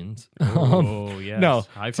vaccines. Oh, yes. No,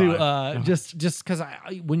 high five. just because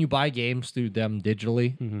when you buy games through them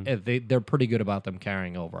digitally, they're pretty good about them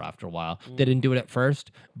carrying over after a while. They didn't do it at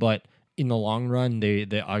first, but in the long run,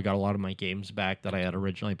 I got a lot of my games back that I had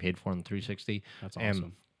originally paid for on the 360. That's awesome.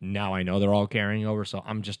 And now I know they're all carrying over, so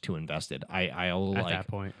I'm just too invested. At that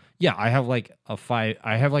point, yeah, I have like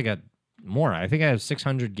more. I think I have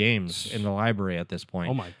 600 games in the library at this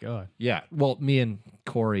point. Oh my God. Yeah. Well, me and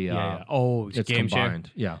Corey. Oh, it's game combined.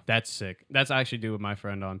 Share. Yeah. That's sick. That's actually do with my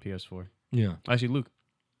friend on PS4. Yeah. Actually, Luke.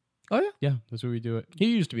 Oh yeah. Yeah, that's where we do it.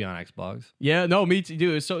 He used to be on Xbox. Yeah, no, me too,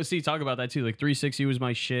 dude. So see, talk about that too. Like 360 was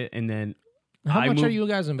my shit, and then how much are you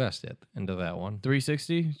guys invested into that one?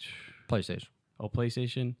 360, PlayStation. Oh,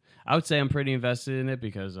 PlayStation. I would say I'm pretty invested in it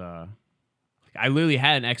because I literally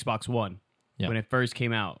had an Xbox One when it first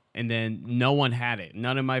came out, and then no one had it.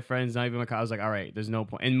 None of my friends, not even my. I was like, all right, there's no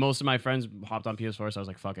point. And most of my friends hopped on PS4, so I was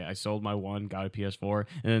like, fuck it. I sold my one, got a PS4,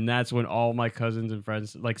 and then that's when all my cousins and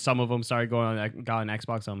friends, like some of them, started going on, got an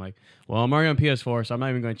Xbox. I'm like, well, I'm already on PS4, so I'm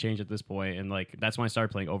not even going to change at this point. And like that's when I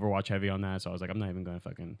started playing Overwatch heavy on that. So I was like, I'm not even going to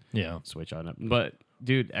fucking switch on it. But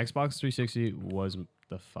dude, Xbox 360 was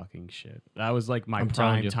the fucking shit. That was like my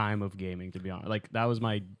prime time of gaming, to be honest. Like that was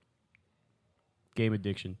my game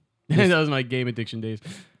addiction. That was my game addiction days.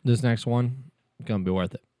 This next one, gonna be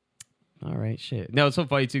worth it. All right, shit. No, it's so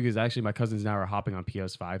funny too because actually my cousins now are hopping on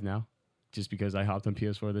PS5 now, just because I hopped on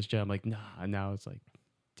PS4 this gen. I'm like, nah. And now it's like,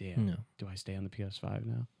 damn, do I stay on the PS5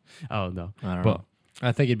 now? Oh no, I don't know.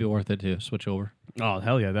 I think it'd be worth it to switch over. Oh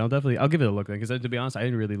hell yeah, I'll give it a look. Because to be honest, I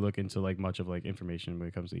didn't really look into like much of like information when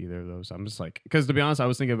it comes to either of those. I'm just like, because to be honest, I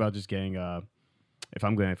was thinking about just getting if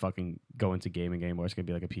I'm going to fucking go into gaming anymore, it's going to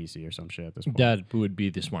be like a PC or some shit at this point. That would be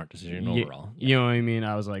the smart decision overall. You know what I mean?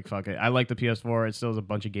 I was like, fuck it. I like the PS4. It still has a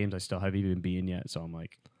bunch of games I still haven't even beaten yet. So I'm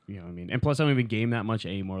like, you know what I mean? And plus, I don't even game that much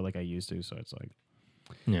anymore like I used to. So it's like,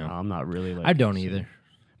 I'm not really like... I don't either.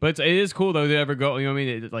 But it is cool, though, to ever go... You know what I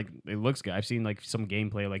mean? It looks good. I've seen like some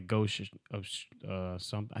gameplay, like Ghost of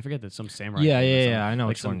some... I forget that some samurai... Yeah. I know.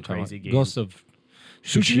 Like some crazy game. Ghost of...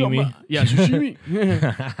 Sushimi. Yeah, sushimi.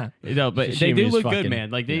 But Sushimi they do look fucking, good, man.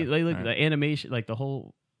 Like they look the animation, like the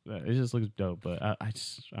whole. It just looks dope. But I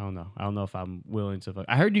don't know. I don't know if I'm willing to.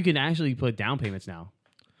 I heard you can actually put down payments now.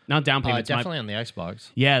 Not down payments. Definitely on the Xbox.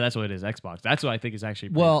 Yeah, that's what it is. Xbox. That's what I think is actually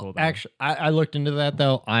pretty cool. Actually, I looked into that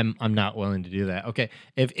though. I'm not willing to do that. Okay,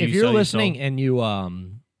 if you're listening and you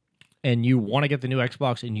want to get the new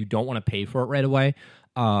Xbox and you don't want to pay for it right away,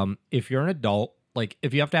 if you're an adult. Like,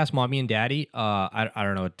 if you have to ask mommy and daddy, I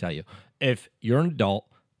don't know what to tell you. If you're an adult,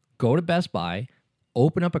 go to Best Buy,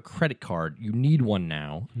 open up a credit card. You need one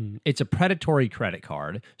now. It's a predatory credit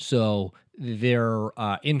card, so their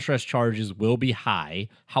interest charges will be high.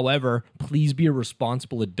 However, please be a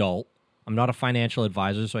responsible adult. I'm not a financial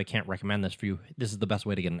advisor, so I can't recommend this for you. This is the best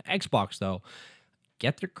way to get an Xbox, though.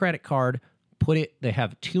 get their credit card, put it. They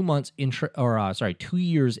have 2 months 2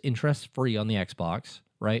 years interest free on the Xbox,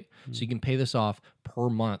 right? So you can pay this off per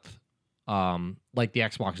month, like the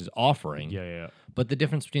Xbox is offering. Yeah. But the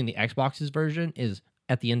difference between the Xbox's version is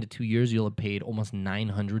at the end of 2 years, you'll have paid almost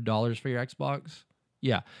 $900 for your Xbox.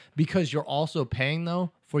 Yeah, because you're also paying,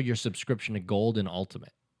 though, for your subscription to Gold and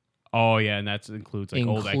Ultimate. Oh, yeah, and that includes like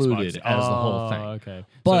old Xbox. Included as the whole thing. Okay.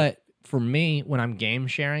 But for me, when I'm game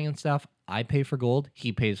sharing and stuff, I pay for Gold,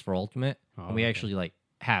 he pays for Ultimate, and we actually like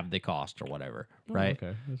have the cost or whatever, right?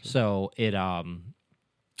 Okay. So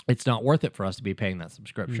it's not worth it for us to be paying that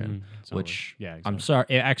subscription. Which I'm sorry,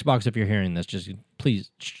 Xbox, if you're hearing this, just please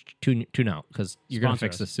tune out because you're gonna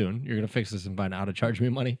fix this soon. You're gonna fix this and find out how to charge me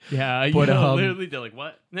money. Yeah, but literally, they're like,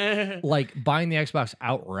 what? Like buying the Xbox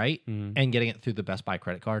outright and getting it through the Best Buy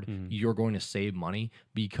credit card, you're going to save money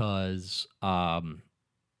because, well,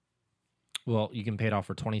 you can pay it off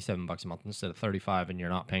for $27 a month instead of $35, and you're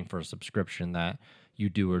not paying for a subscription that you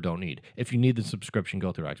do or don't need. If you need the subscription,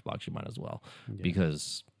 go through Xbox. You might as well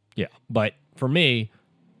because. Yeah, but for me,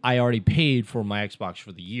 I already paid for my Xbox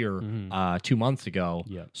for the year 2 months ago,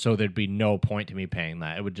 so there'd be no point to me paying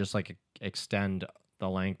that. It would just like extend the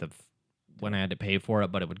length of when I had to pay for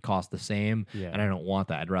it, but it would cost the same, and I don't want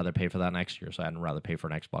that. I'd rather pay for that next year, so I'd rather pay for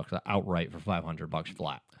an Xbox outright for $500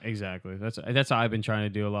 flat. Exactly. That's how I've been trying to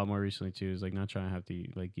do a lot more recently too. Is like not trying to have to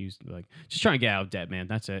like use like just trying to get out of debt, man.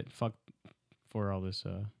 That's it. Fuck for all this.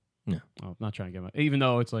 Yeah. Well, not trying to get my. Even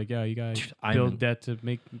though it's like, you guys build debt to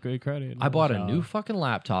make good credit. I bought a new fucking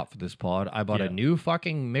laptop for this pod. I bought a new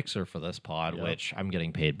fucking mixer for this pod, which I'm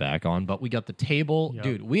getting paid back on. But we got the table.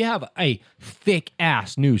 Dude, we have a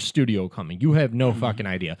thick-ass new studio coming. You have no fucking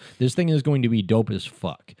idea. This thing is going to be dope as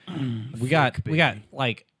fuck. We got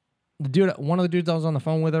like, one of the dudes I was on the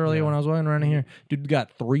phone with earlier when I was walking around here, dude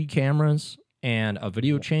got 3 cameras and a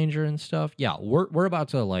video changer and stuff. Yeah, we're about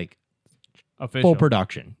to like full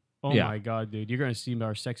production. Oh my god, dude! You're gonna see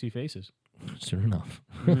our sexy faces soon enough.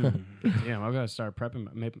 Damn, I've got to start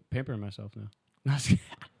pampering myself now.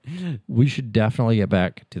 We should definitely get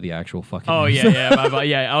back to the actual fucking. Oh news.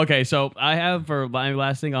 yeah. Okay, so I have for my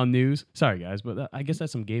last thing on news. Sorry guys, but I guess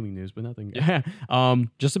that's some gaming news, but nothing.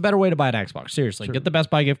 Just a better way to buy an Xbox. Seriously, get the Best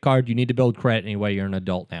Buy gift card. You need to build credit anyway. You're an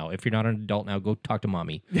adult now. If you're not an adult now, go talk to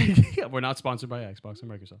mommy. We're not sponsored by Xbox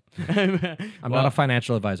and Microsoft. I'm not a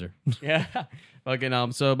financial advisor. Yeah.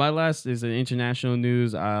 Fucking so my last is an international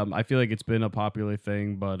news. I feel like it's been a popular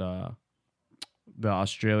thing, but the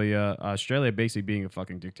Australia basically being a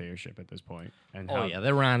fucking dictatorship at this point. And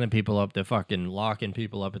they're rounding people up, they're fucking locking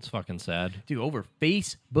people up. It's fucking sad. Dude, over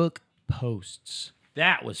Facebook posts.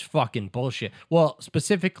 That was fucking bullshit. Well,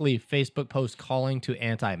 specifically Facebook posts calling to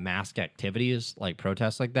anti-mask activities, like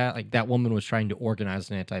protests like that. Like that woman was trying to organize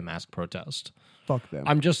an anti-mask protest. Fuck them.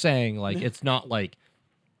 I'm just saying, like, it's not like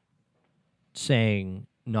saying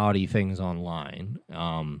naughty things online.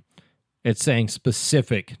 It's saying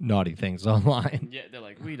specific naughty things online. Yeah, they're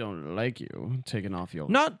like, we don't like you taking off your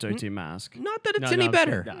dirty mask. Not that it's any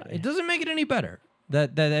better. It doesn't make it any better.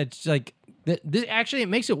 That it's like this. Actually, it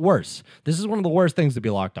makes it worse. This is one of the worst things to be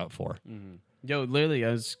locked up for. Mm-hmm. Yo, literally,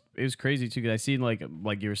 it was crazy too. Cause I seen like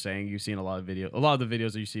you were saying, you've seen a lot of the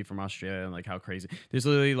videos that you see from Australia and like how crazy. There's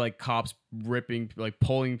literally like cops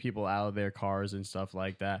pulling people out of their cars and stuff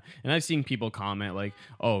like that. And I've seen people comment like,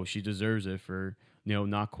 "Oh, she deserves it for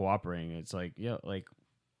not cooperating." It's like, like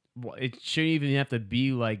it shouldn't even have to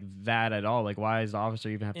be like that at all. Like, why does the officer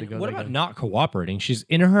even have to go? What about not cooperating? She's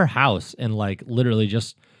in her house and like literally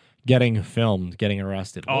just getting filmed, getting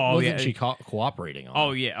arrested. What wasn't she cooperating on?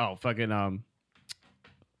 Oh yeah. Oh fucking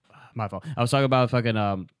my fault. I was talking about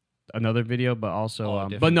fucking another video, but also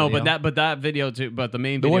but that video too. But the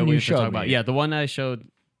main video one you we showed talking about, me. the one I showed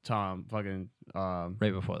Tom fucking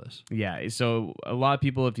right before this. Yeah, so a lot of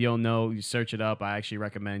people, if you don't know, you search it up. I actually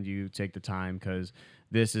recommend you take the time because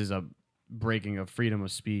this is a breaking of freedom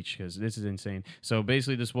of speech because this is insane. So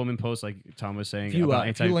basically, this woman posts, like Tom was saying,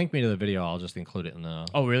 if you link me to the video, I'll just include it in the.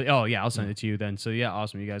 Oh really? Oh yeah, I'll send it to you then. So yeah,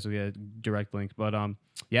 awesome. You guys will get a direct link. But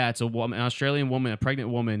it's a woman, an Australian woman, a pregnant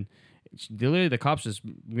woman. Literally, the cops just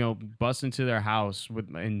bust into their house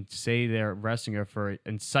and say they're arresting her for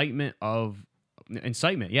incitement.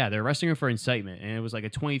 Yeah, they're arresting her for incitement, and it was like a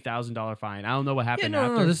 $20,000 fine. I don't know what happened.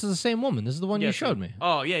 No, this is the same woman. This is the one you showed me.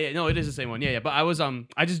 Oh yeah, no, it is the same one. Yeah. But I was I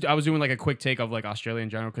was doing like a quick take of like Australia in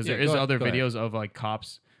general because there is other videos of like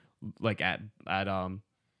cops like at what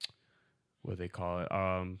do they call it?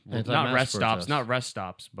 Not rest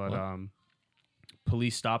stops, but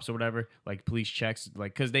police stops or whatever, like police checks,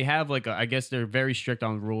 like because they have like I guess they're very strict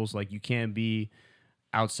on rules. Like you can't be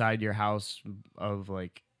outside your house of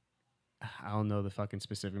like I don't know the fucking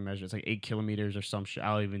specific measure. It's like 8 kilometers or some shit.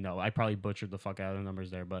 I don't even know. I probably butchered the fuck out of the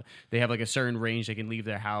numbers there, but they have like a certain range they can leave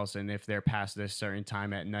their house, and if they're past this certain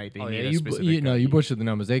time at night, they need a specific. You butchered the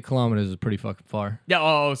numbers. 8 kilometers is pretty fucking far. Yeah.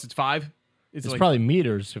 Oh, so it's 5. It's like, probably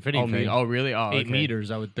meters, if anything. Oh, really? Oh, 8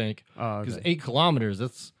 meters, I would think. Oh, because okay. 8 kilometers,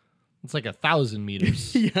 it's like 1,000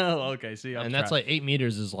 meters. Yeah. Okay. See, and that's like 8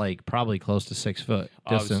 meters is like probably close to 6 foot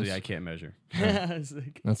distance. Obviously, I can't measure. Yeah.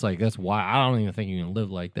 That's why I don't even think you can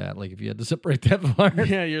live like that. Like if you had to separate that far.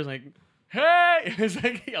 Yeah, you're like, hey, it's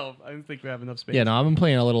like, yo, I don't think we have enough space. Yeah, no, I've been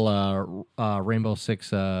playing a little Rainbow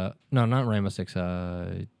Six. No, not Rainbow Six.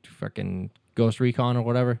 Fucking Ghost Recon or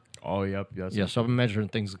whatever. Oh, yep. Yeah, so I've been measuring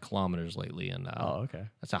things in kilometers lately, and okay,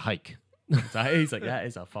 that's a hike. He's like, that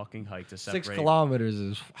is a fucking hike to separate. 6 kilometers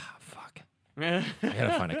is fuck. I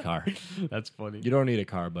gotta find a car. That's funny. You don't need a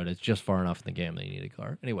car, but it's just far enough in the game that you need a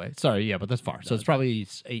car. Anyway, sorry, yeah, but that's far. So it's probably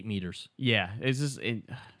 8 meters. Yeah, it's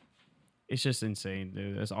just insane,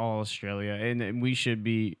 dude. That's all Australia, and we should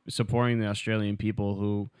be supporting the Australian people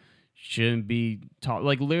who shouldn't be taught.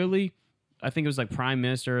 Like literally, I think it was like Prime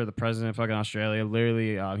Minister or the President of fucking Australia.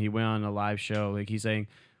 Literally, he went on a live show. Like he's like,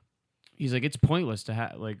 it's pointless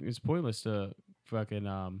to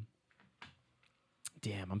fucking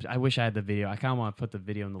Damn, I wish I had the video. I kind of want to put the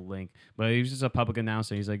video in the link, but he was just a public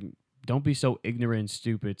announcement. He's like, don't be so ignorant and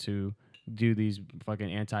stupid to do these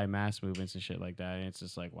fucking anti-mask movements and shit like that. And it's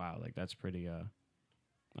just like, wow, like that's pretty. I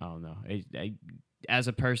don't know. As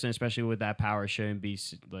a person, especially with that power, shouldn't be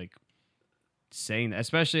like saying that,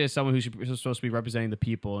 especially as someone who's supposed to be representing the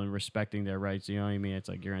people and respecting their rights. You know what I mean? It's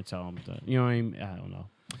like you're gonna tell them to, you know what I mean? I don't know.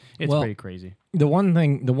 It's pretty crazy. The one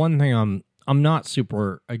thing I'm not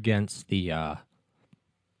super against the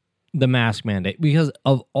mask mandate, because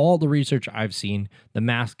of all the research I've seen, the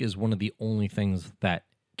mask is one of the only things that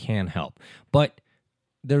can help. But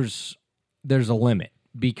there's a limit,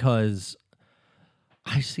 because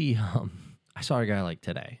I saw a guy like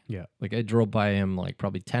today. Yeah. Like I drove by him like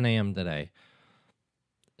probably 10 a.m. today.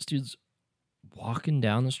 This dude's walking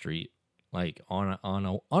down the street like on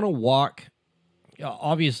a walk.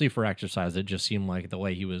 Obviously for exercise. It just seemed like the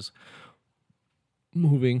way he was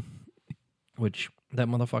moving, which that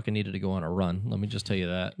motherfucker needed to go on a run. Let me just tell you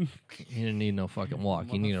that. He didn't need no fucking walk.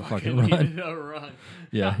 He needed a fucking run.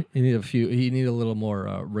 Yeah, he needed a little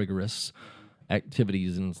more rigorous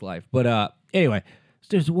activities in his life. But anyway,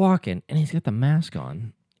 so he's walking and he's got the mask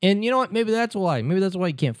on. And you know what? Maybe that's why. Maybe that's why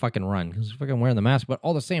he can't fucking run, because he's fucking wearing the mask. But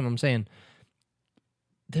all the same, I'm saying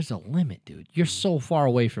there's a limit, dude. You're so far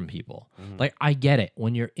away from people. Mm-hmm. Like, I get it.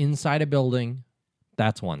 When you're inside a building,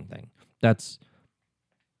 that's one thing. That's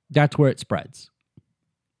where it spreads.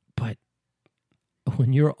 But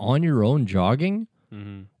when you're on your own jogging,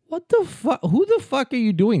 mm-hmm. What the fuck? Who the fuck are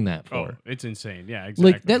you doing that for? Oh, it's insane. Yeah,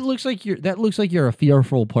 exactly. Like that looks like you're a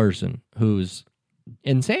fearful person who's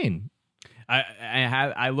insane.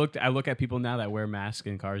 I look at people now that wear masks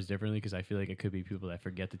in cars differently, because I feel like it could be people that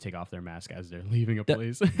forget to take off their mask as they're leaving a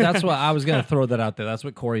place. That's what I was gonna throw that out there. That's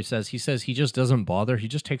what Corey says. He says he just doesn't bother. He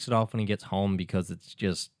just takes it off when he gets home, because it's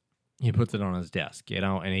just, he puts it on his desk,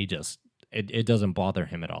 and he just it doesn't bother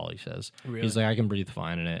him at all. He says, really? He's like, I can breathe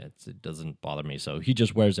fine in it. It doesn't bother me. So he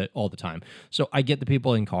just wears it all the time. So I get the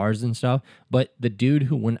people in cars and stuff, but the dude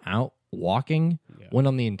who went out walking went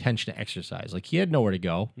on the intention to exercise. Like, he had nowhere to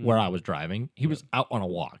go where I was driving. He was out on a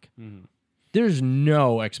walk. Mm-hmm. There's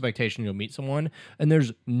no expectation you'll meet someone, and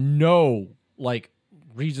there's no like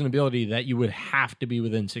reasonability that you would have to be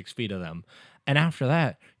within 6 feet of them. And after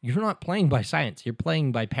that, you're not playing by science. You're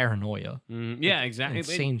playing by paranoia. Mm-hmm. Yeah, exactly.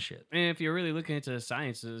 Insane shit. And if you're really looking into the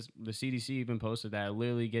sciences, the CDC even posted that it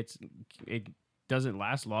literally it doesn't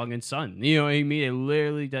last long in sun. You know what I mean? It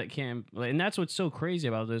literally can't. And that's what's so crazy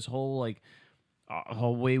about this whole like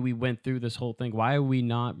whole way we went through this whole thing. Why are we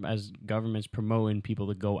not, as governments, promoting people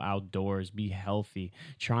to go outdoors, be healthy,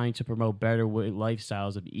 trying to promote better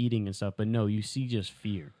lifestyles of eating and stuff? But no, you see just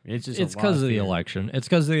fear. It's because of the election. It's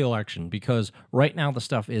because of the election, because right now the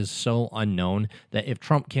stuff is so unknown that if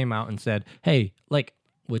Trump came out and said, hey, like,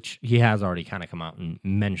 which he has already kind of come out and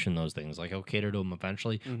mentioned those things, like he'll cater to them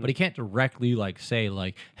eventually, mm-hmm. but he can't directly like say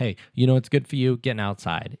like, hey, you know, it's good for you getting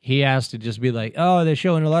outside. He has to just be like, oh, they're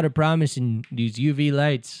showing a lot of promise in these UV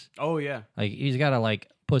lights. Oh yeah. Like, he's got to like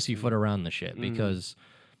pussyfoot around the shit, because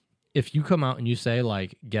if you come out and you say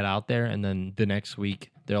like, get out there, and then the next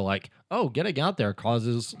week they're like, oh, getting out there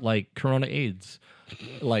causes like Corona AIDS.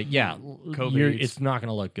 Like, yeah, it's not going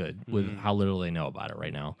to look good with how little they know about it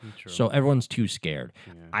right now. True. So everyone's too scared.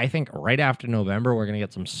 Yeah. I think right after November, we're going to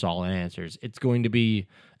get some solid answers. It's going to be,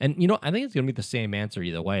 and I think it's going to be the same answer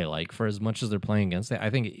either way. Like, for as much as they're playing against it, I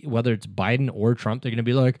think whether it's Biden or Trump, they're going to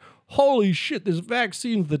be like, holy shit, this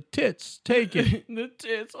vaccine's the tits. Take it. The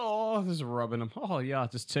tits. Oh, just rubbing them. Oh, yeah,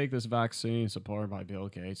 just take this vaccine supported by Bill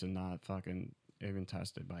Gates and not fucking even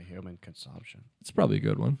tested by human consumption. It's probably a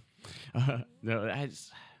good one. No, I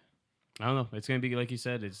don't know. It's gonna be like you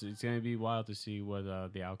said. It's gonna be wild to see what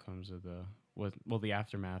the outcomes of the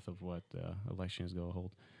aftermath of what the election is gonna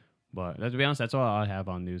hold. But to be honest, that's all I have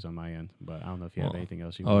on news on my end. But I don't know if you have anything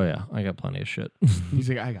else. Yeah, I got plenty of shit. He's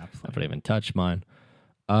like, I got plenty. I haven't even touched mine.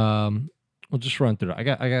 We'll just run through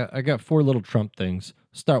it. I got 4 little Trump things.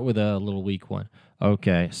 Start with a little weak one.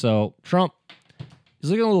 Okay, so Trump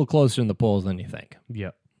is looking a little closer in the polls than you think.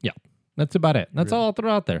 Yep. Yeah. That's about it. That's all I'll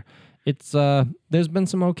throw out there. It's there's been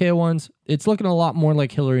some okay ones. It's looking a lot more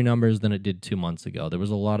like Hillary numbers than it did 2 months ago. There was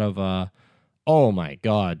a lot of oh my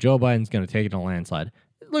God, Joe Biden's gonna take it in a landslide.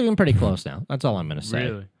 It's looking pretty close now. That's all I'm gonna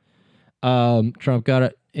say. Really? Trump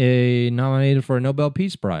got nominated for a Nobel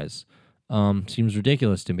Peace Prize. Seems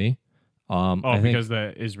ridiculous to me. Because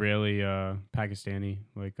the Israeli Pakistani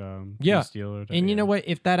peace deal. And you know what?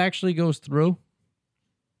 If that actually goes through,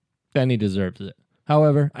 then he deserves it.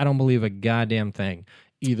 However, I don't believe a goddamn thing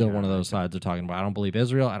either one of those sides are talking about. I don't believe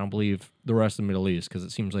Israel. I don't believe the rest of the Middle East because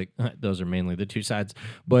it seems like those are mainly the two sides.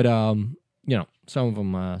 But some of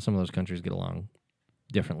them, some of those countries get along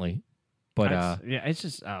differently. But it's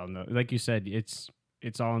just I don't know. Like you said, it's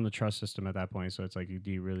all in the trust system at that point. So it's like,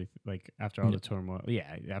 do you really like after all the turmoil?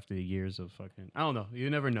 Yeah, after the years of fucking, I don't know. You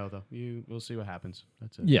never know though. We'll see what happens.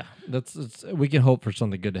 That's it. Yeah, we can hope for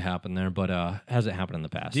something good to happen there, but hasn't happened in the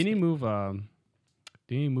past.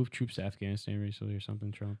 Didn't he move troops to Afghanistan recently or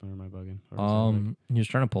something? Trump, or am I bugging? He was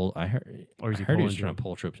trying to pull. I heard he was trying to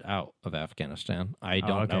pull troops out of Afghanistan. I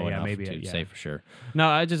don't know enough to say for sure. No,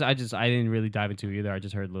 I didn't really dive into it either. I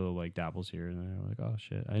just heard little like dabbles here and there. Like, oh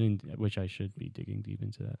shit, which I should be digging deep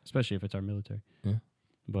into that, especially if it's our military. Yeah.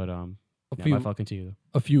 But I'll continue though.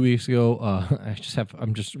 A few weeks ago,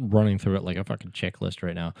 I'm just running through it like a fucking checklist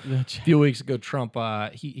right now. A few weeks ago, Trump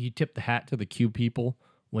he tipped the hat to the Q people,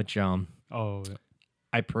 which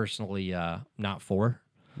I personally not for.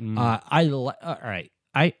 All right.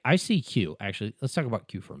 I see Q actually. Let's talk about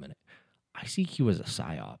Q for a minute. I see Q as a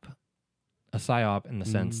psyop in the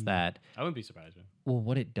sense that I wouldn't be surprised. Well,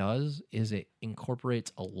 what it does is it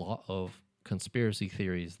incorporates a lot of conspiracy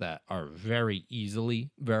theories that are very easily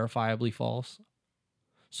verifiably false,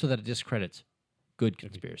 so that it discredits good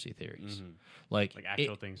conspiracy theories, like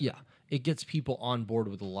actual things. Yeah, it gets people on board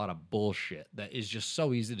with a lot of bullshit that is just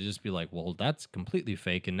so easy to just be like, well, that's completely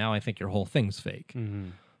fake, and now I think your whole thing's fake.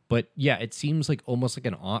 But yeah, it seems like almost like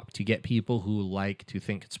an op to get people who like to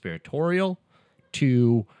think conspiratorial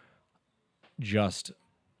to just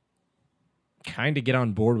kind of get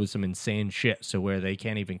on board with some insane shit, so where they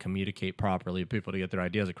can't even communicate properly with people to get their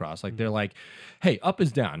ideas across. Like they're like, hey, up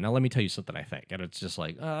is down. Now let me tell you something I think. And it's just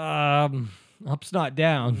like, up's not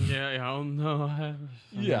down. Yeah, I don't know.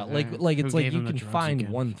 Yeah, like it's like you can find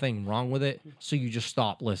one thing wrong with it, so you just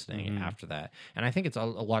stop listening after that. And I think it's a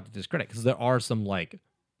lot to discredit because there are some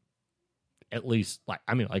at least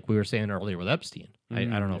like we were saying earlier with Epstein. I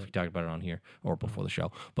don't know if we talked about it on here or before the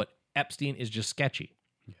show, but Epstein is just sketchy.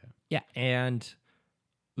 Yeah, and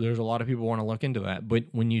there's a lot of people want to look into that, but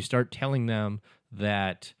when you start telling them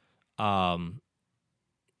that, what are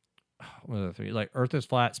the three? Like Earth is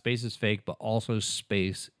flat, space is fake, but also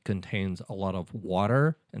space contains a lot of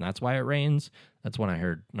water, and that's why it rains. That's one I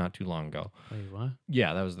heard not too long ago. Wait, what?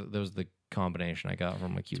 Yeah, that was the combination I got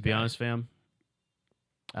from a Q. To be honest, fam,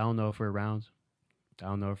 I don't know if we're round. I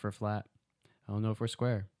don't know if we're flat. I don't know if we're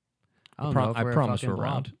square. I promise we're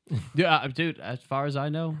round. Yeah, dude, as far as I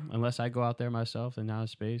know, unless I go out there myself and out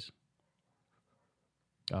of space,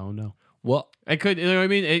 I don't know. Well, I could, you know what I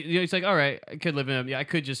mean? It's like, all right, I could live in them. Yeah, I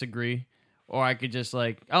could just agree. Or I could just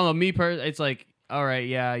like, I don't know, me personally, it's like, all right,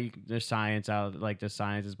 yeah, there's science out, like the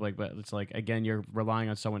science is like, but it's like, again, you're relying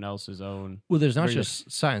on someone else's own. Well, there's not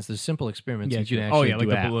just science, there's simple experiments you can actually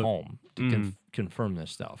do at home to confirm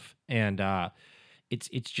this stuff. And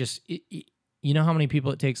it's just... You know how many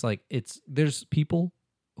people it takes? Like there's people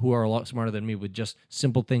who are a lot smarter than me with just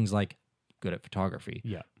simple things like good at photography,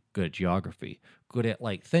 good at geography, good at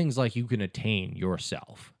like things like you can attain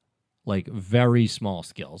yourself, like very small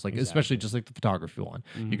skills, like especially just like the photography one.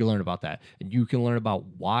 You can learn about that, and you can learn about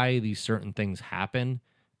why these certain things happen,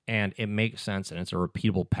 and it makes sense, and it's a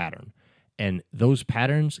repeatable pattern. And those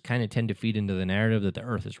patterns kind of tend to feed into the narrative that the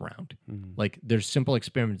Earth is round. Like there's simple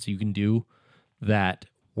experiments you can do that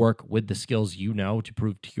work with the skills you know to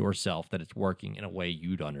prove to yourself that it's working in a way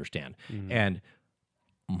you'd understand. And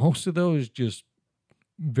most of those just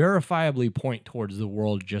verifiably point towards the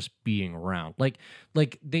world just being round. Like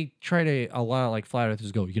they try to, a lot of like flat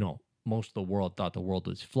earthers go, most of the world thought the world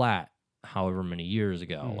was flat however many years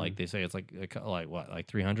ago. Like they say it's like what, like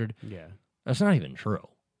 300? Yeah. That's not even true.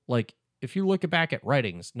 Like if you look back at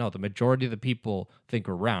writings, no, the majority of the people think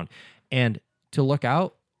we're round. And to look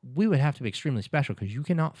out, we would have to be extremely special because you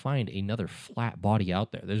cannot find another flat body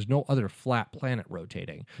out there. There's no other flat planet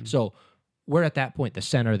rotating. So we're at that point, the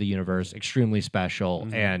center of the universe, extremely special,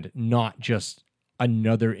 and not just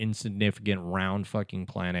another insignificant round fucking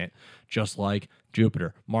planet, just like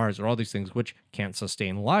Jupiter, Mars, or all these things, which can't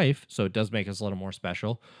sustain life. So it does make us a little more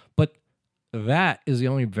special. But that is the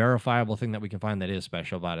only verifiable thing that we can find that is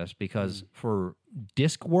special about us, because for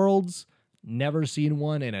disk worlds, never seen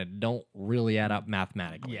one, and it don't really add up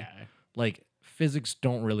mathematically. Yeah. Like physics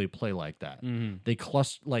don't really play like that. They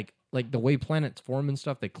cluster like the way planets form and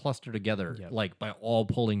stuff, they cluster together like by all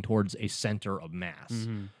pulling towards a center of mass.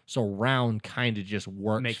 So round kind of just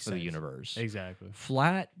works Makes for sense. the universe. Exactly.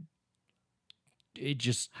 Flat, it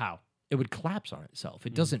just it would collapse on itself.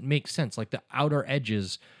 It doesn't make sense. Like the outer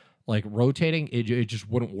edges, like rotating, it just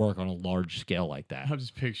wouldn't work on a large scale like that. I'm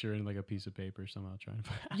just picturing like a piece of paper somehow trying to.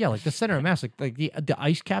 Yeah, like the center of mass, like the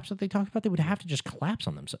ice caps that they talked about, they would have to just collapse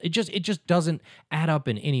on themselves. It just doesn't add up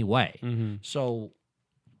in any way. So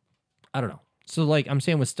I don't know. So like I'm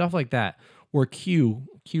saying with stuff like that, where Q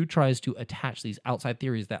tries to attach these outside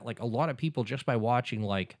theories that like a lot of people just by watching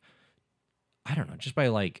like I don't know, just by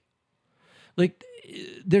like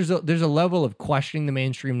there's a level of questioning the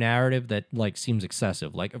mainstream narrative that like seems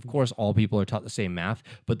excessive. Like, of course, all people are taught the same math,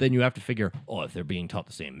 but then you have to figure, if they're being taught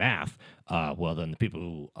the same math, well, then the people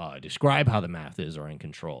who describe how the math is are in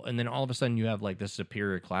control. And then all of a sudden you have like this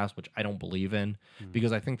superior class, which I don't believe in,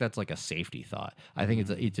 because I think that's like a safety thought. I think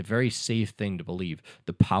it's a very safe thing to believe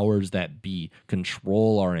the powers that be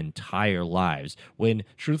control our entire lives. When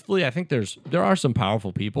truthfully, I think there are some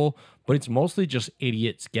powerful people, but it's mostly just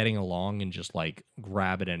idiots getting along and just like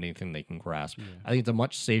grab at anything they can grasp. I think it's a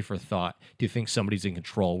much safer thought to think somebody's in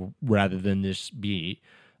control rather than this be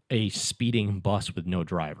a speeding bus with no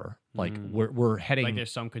driver. Like we're heading like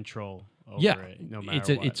there's some control over it, no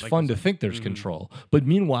matter what. It's like fun to think there's control. But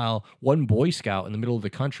meanwhile, one Boy Scout in the middle of the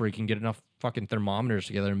country can get enough fucking thermometers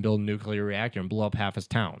together and build a nuclear reactor and blow up half his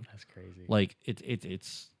town. That's crazy. Like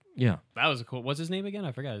it's yeah. That was a cool. What's his name again?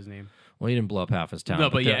 I forgot his name. Well, he didn't blow up half his town. No,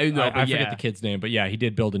 but I forget the kid's name, but yeah, he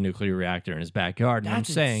did build a nuclear reactor in his backyard. And That's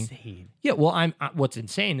I'm saying, insane. yeah, well, what's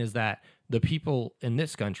insane is that the people in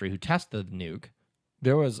this country who tested the nuke,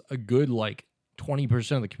 there was a good like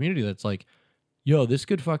 20% of the community that's like, yo, this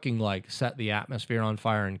could fucking like set the atmosphere on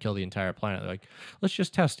fire and kill the entire planet. They're like, let's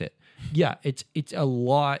just test it. Yeah, it's a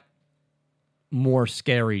lot more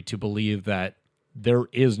scary to believe that there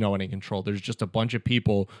is no one in control. There's just a bunch of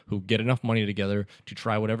people who get enough money together to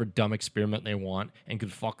try whatever dumb experiment they want and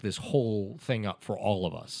could fuck this whole thing up for all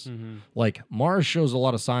of us. Like Mars shows a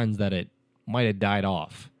lot of signs that it might have died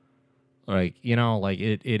off. Like, like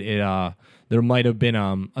there might have been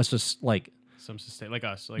Some like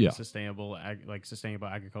us, like sustainable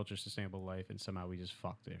agriculture, sustainable life, and somehow we just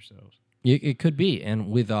fucked ourselves. It could be.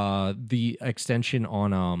 And with the extension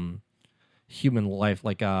on human life,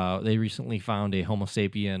 like they recently found a Homo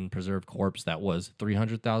sapien preserved corpse that was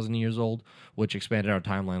 300,000 years old, which expanded our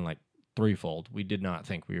timeline like threefold. We did not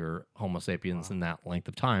think we were Homo sapiens in that length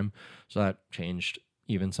of time, so that changed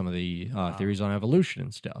even some of the theories on evolution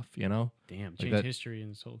and stuff. Damn, like changed history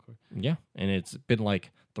and so forth. Yeah, and it's been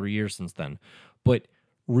like 3 years since then. But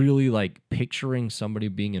really, like picturing somebody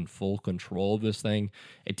being in full control of this thing,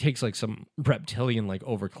 it takes like some reptilian like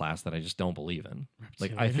overclass that I just don't believe in.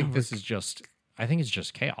 Like I think it's just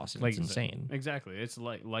chaos. And it's insane. Exactly. It's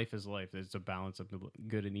like life is life. It's a balance of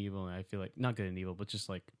good and evil, and I feel like not good and evil, but just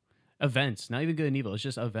like events. Not even good and evil. It's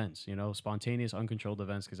just events. Spontaneous, uncontrolled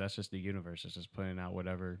events, because that's just the universe. It's just putting out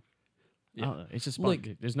whatever. Yeah. It's just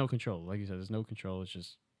like there's no control. Like you said, there's no control. It's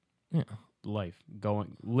just life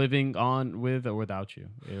living on with or without you.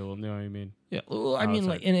 It will, you know what I mean? Yeah. Well, I mean,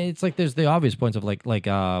 like, and it's like there's the obvious points of like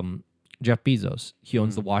Jeff Bezos. He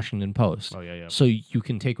owns the Washington Post. Oh, yeah. So you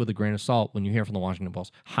can take with a grain of salt when you hear from the Washington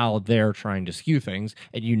Post how they're trying to skew things.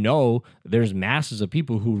 And there's masses of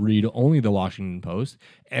people who read only the Washington Post,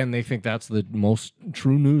 and they think that's the most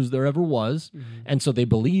true news there ever was. And so they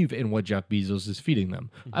believe in what Jeff Bezos is feeding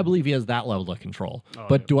them. I believe he has that level of control.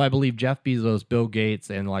 But do I believe Jeff Bezos, Bill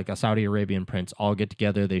Gates, and like a Saudi Arabian prince all get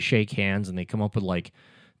together, they shake hands, and they come up with like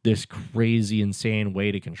this crazy, insane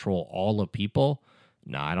way to control all of people.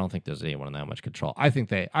 No, I don't think there's anyone in that much control. I think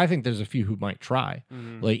there's a few who might try.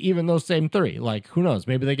 Like even those same three. Like who knows?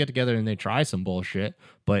 Maybe they get together and they try some bullshit,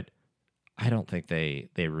 but I don't think they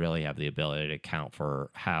really have the ability to account for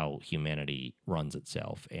how humanity runs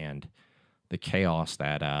itself and the chaos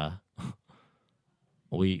that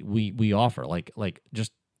we offer. Like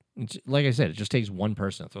just like I said, it just takes one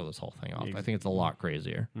person to throw this whole thing off. I think it's a lot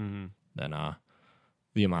crazier than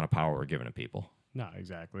the amount of power we're giving to people. No,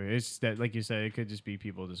 exactly. It's that, like you said, it could just be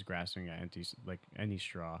people just grasping at any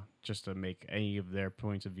straw, just to make any of their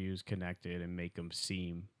points of views connected and make them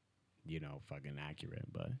seem, fucking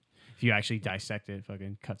accurate. But if you actually dissect it,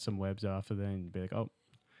 fucking cut some webs off of it, and be like, oh.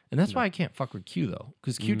 And that's why I can't fuck with Q though,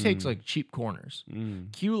 because Q takes like cheap corners.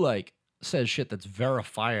 Q like says shit that's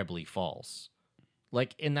verifiably false.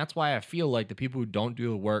 Like, and that's why I feel like the people who don't do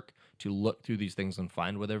the work to look through these things and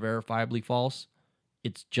find where they're verifiably false,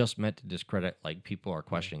 it's just meant to discredit, like, people are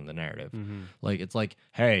questioning the narrative. Like, it's like,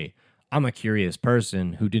 hey, I'm a curious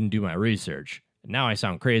person who didn't do my research. Now I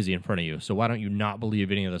sound crazy in front of you, so why don't you not believe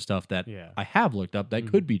any of the stuff that I have looked up that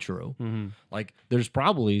could be true? Like, there's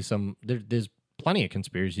probably there's plenty of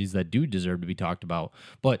conspiracies that do deserve to be talked about,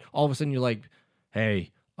 but all of a sudden you're like, hey,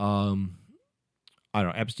 I don't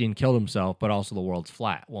know, Epstein killed himself, but also the world's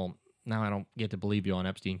flat. Well, now I don't get to believe you on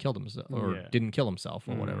Epstein killed himself or didn't kill himself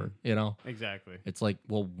or whatever, Exactly. It's like,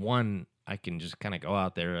 well, one, I can just kind of go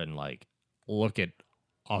out there and like look at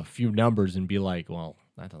a few numbers and be like, well,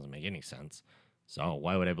 that doesn't make any sense. So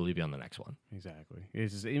why would I believe you on the next one? Exactly.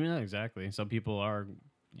 It's just, exactly. And some people are,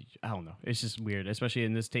 I don't know. It's just weird, especially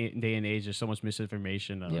in this day and age. There's so much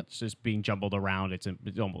misinformation. It's just being jumbled around. It's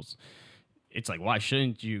almost. It's like, why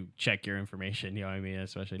shouldn't you check your information? You know what I mean?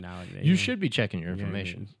 Especially nowadays. You should be checking your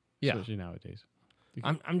information. Especially nowadays.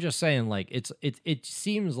 I'm just saying, like, it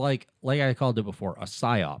seems like I called it before, a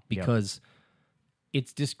psyop, because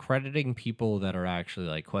it's discrediting people that are actually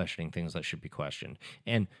like questioning things that should be questioned.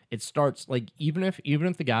 And it starts like even if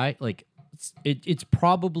the guy like it's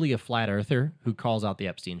probably a flat earther who calls out the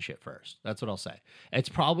Epstein shit first. That's what I'll say. It's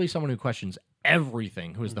probably someone who questions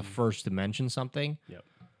everything who is the first to mention something. Yep.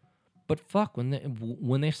 But fuck,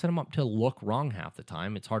 when they set them up to look wrong half the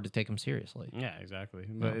time, it's hard to take them seriously. Yeah, exactly.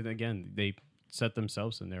 But again, they set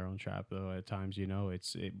themselves in their own trap, though. At times, you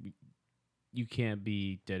can't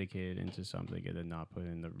be dedicated into something and then not put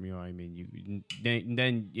in the. You know what I mean?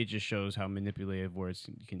 Then it just shows how manipulative words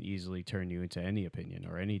can easily turn you into any opinion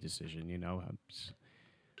or any decision.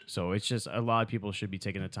 So it's just a lot of people should be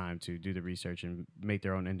taking the time to do the research and make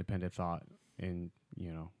their own independent thought and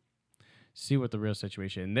see what the real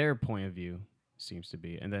situation and their point of view seems to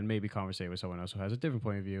be, and then maybe conversate with someone else who has a different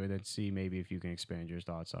point of view, and then see maybe if you can expand your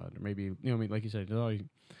thoughts on it. Or maybe like you said,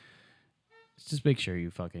 just make sure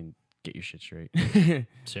you fucking get your shit straight.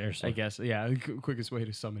 Seriously, I guess, quickest way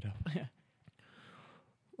to sum it up.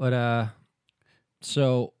 But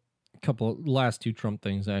so a couple last two Trump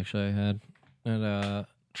things actually I had, and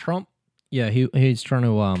Trump, he's trying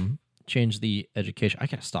to change the education. I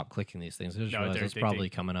gotta stop clicking these things. I just realized it's probably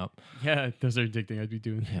coming up. Yeah, those are addicting. I'd be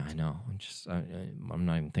doing that. Yeah, I know. I'm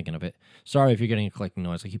not even thinking of it. Sorry if you're getting a clicking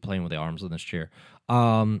noise. I keep playing with the arms on this chair.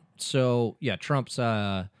 So yeah, Trump's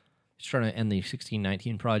he's trying to end the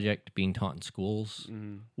 1619 project being taught in schools,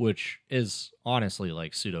 which is honestly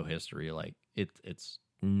like pseudo history. Like it's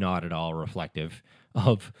not at all reflective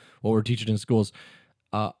of what we're teaching in schools.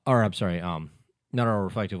 Not at all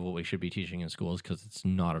reflective of what we should be teaching in schools, because it's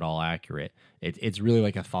not at all accurate. It's really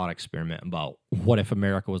like a thought experiment about what if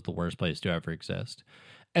America was the worst place to ever exist.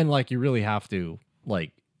 And like you really have to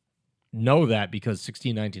like know that, because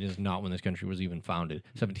 1619 is not when this country was even founded.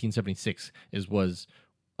 1776 was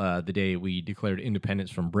the day we declared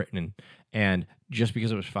independence from Britain. And just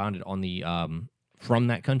because it was founded on the from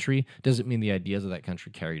that country doesn't mean the ideas of that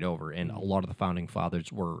country carried over. And a lot of the founding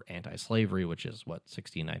fathers were anti-slavery, which is what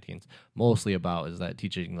 1619 is mostly about, is that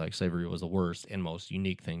teaching like slavery was the worst and most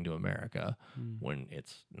unique thing to America, when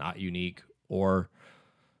it's not unique, or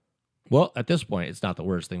well, at this point it's not the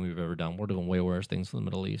worst thing we've ever done. We're doing way worse things in the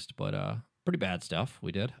Middle East, but pretty bad stuff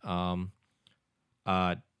we did.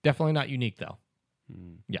 Definitely not unique though.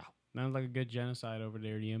 Yeah. Sounds like a good genocide over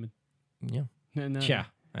there in Yemen. Yeah. Yeah.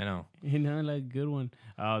 I know. Like a good one.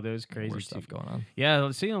 Oh, there's crazy Worse stuff going on.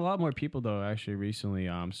 Yeah, seeing a lot more people though actually recently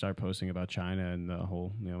start posting about China and the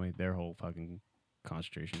whole, their whole fucking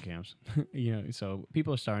concentration camps. So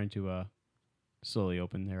people are starting to slowly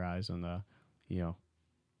open their eyes on the,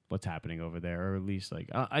 what's happening over there, or at least like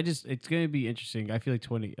it's going to be interesting. I feel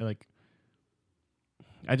like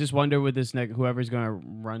I just wonder with this next, whoever's going to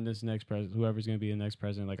run this next president, whoever's going to be the next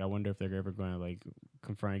president, like I wonder if they're ever going to like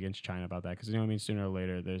confront against China about that, because you know what I mean. Sooner or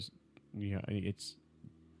later, there's, you know, it's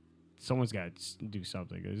someone's got to do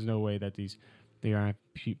something. There's no way that they aren't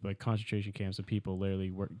like concentration camps of people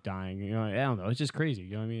literally dying. You know, I don't know. It's just crazy.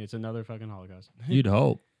 You know what I mean? It's another fucking Holocaust. You'd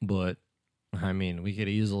hope, but I mean, we could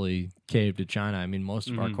easily cave to China. I mean, most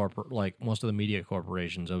of our most of the media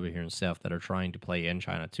corporations over here and stuff that are trying to play in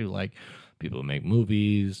China too, like people who make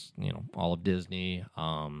movies, you know, all of Disney,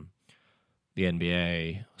 the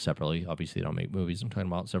NBA separately. Obviously, they don't make movies. I'm talking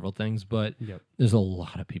about several things, but there's a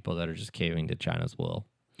lot of people that are just caving to China's will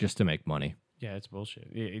just to make money. Yeah, it's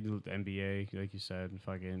bullshit. NBA, like you said,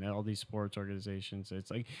 fucking all these sports organizations.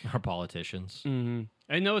 It's like our politicians. Mm-hmm.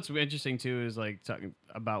 I know it's interesting too. Is like talking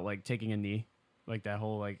about like taking a knee, like that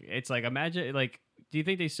whole like. It's like imagine like. Do you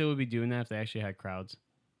think they still would be doing that if they actually had crowds?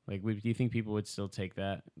 Like, do you think people would still take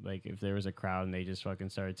that? Like, if there was a crowd and they just fucking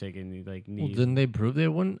started taking like knees? Well, didn't they prove they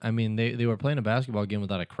wouldn't? I mean, they were playing a basketball game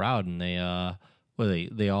without a crowd, and they all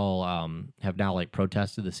have now like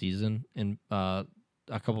protested the season in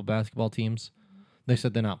a couple basketball teams. They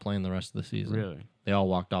said they're not playing the rest of the season. Really? They all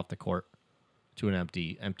walked off the court to an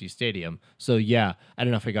empty stadium. So yeah, I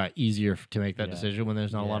don't know if it got easier to make that decision when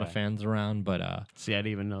there's not a lot of fans around, but see, I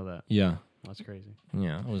didn't even know that. Yeah, that's crazy.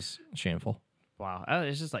 Yeah, it was shameful. Wow,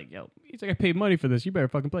 it's just like, yo, he's like, I paid money for this. You better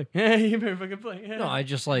fucking play. You better fucking play. No, I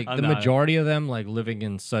just like the majority of them like living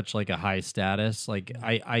in such like a high status. Like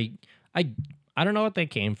I don't know what they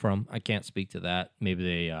came from. I can't speak to that.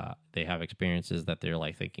 Maybe they have experiences that they're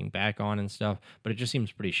like thinking back on and stuff. But it just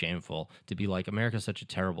seems pretty shameful to be like, America's such a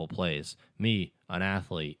terrible place. Me, an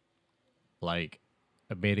athlete, like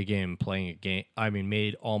I made a game playing a game. I mean,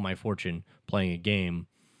 made all my fortune playing a game.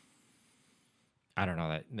 I don't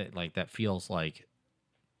know that feels like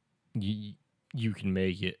you can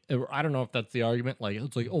make it. I don't know if that's the argument. Like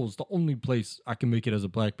it's like, oh, it's the only place I can make it as a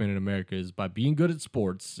black man in America is by being good at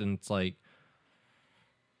sports, and it's like,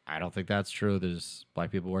 I don't think that's true. There's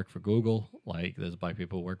black people who work for Google. Like there's black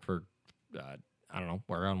people who work for I don't know,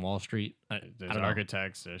 work on Wall Street. There's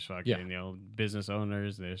architects. There's fucking business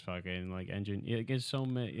owners. There's fucking like engine. It gets so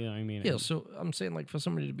many. You know what I mean? Yeah. So I'm saying like for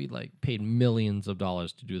somebody to be like paid millions of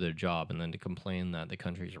dollars to do their job and then to complain that the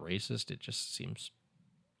country's racist, it just seems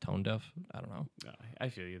tone deaf. I don't know. I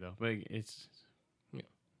feel you though, but it's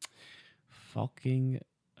fucking.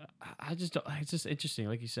 I just don't. It's just interesting,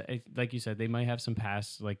 like you said, they might have some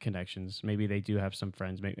past like connections. Maybe they do have some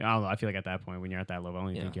friends. Maybe I don't know. I feel like at that point, when you're at that level, I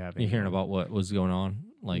don't think you have. You're hearing about what was going on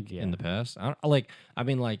like in the past. I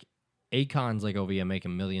mean, Akon's like over here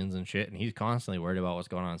making millions and shit, and he's constantly worried about what's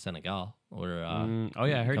going on in Senegal. Or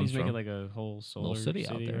I heard he's making like a whole solar city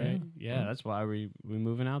out there, right? Yeah, that's why we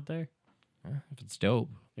moving out there. If it's dope.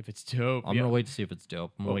 I'm gonna wait to see if it's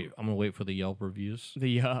dope. I'm gonna wait for the Yelp reviews.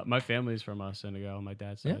 My family's from Senegal on my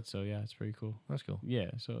dad's side, so yeah, it's pretty cool. That's cool. Yeah,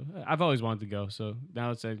 so I've always wanted to go, so now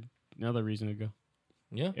it's another reason to go.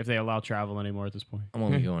 Yeah, if they allow travel anymore at this point, I'm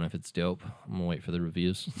only going if it's dope. I'm gonna wait for the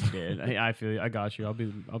reviews. Yeah, I feel you. I got you. I'll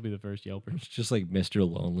be the first Yelper. It's just like Mr.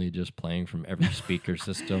 Lonely, just playing from every speaker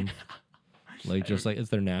system. Like just like it's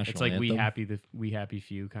their national. It's like anthem. We Happy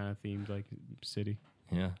Few kind of themed like city.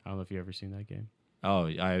 Yeah, I don't know if you ever seen that game. Oh,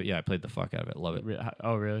 I played the fuck out of it. Love it.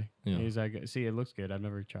 Oh, really? Yeah. See, it looks good. I've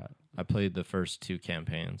never tried. I played the first two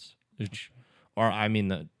campaigns, the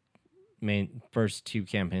first two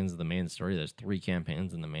campaigns of the main story. There's 3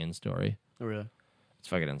 campaigns in the main story. Oh, really? It's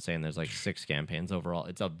fucking insane. There's like 6 campaigns overall.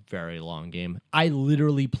 It's a very long game. I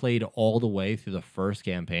literally played all the way through the first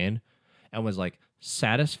campaign and was like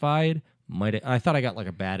satisfied. I thought I got like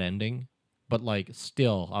a bad ending. But, like,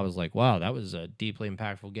 still, I was like, wow, that was a deeply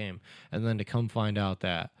impactful game. And then to come find out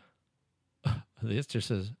that this just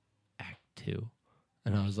says Act 2.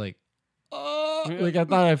 And I was like, oh. Like, I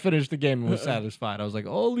thought I finished the game and was satisfied. I was like,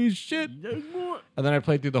 holy shit. There's more. And then I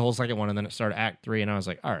played through the whole second one, and then it started Act 3. And I was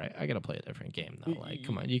like, all right, I got to play a different game now. Like,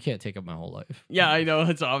 come on. You can't take up my whole life. Yeah, I know.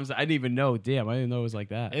 That's all I didn't even know. Damn, I didn't know it was like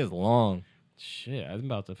that. It was long. Shit, I'm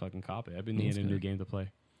about to fucking cop it. I've been needing a new game to play.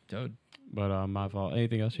 Dude. But my fault.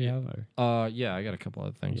 Anything else you have? Or? Yeah, I got a couple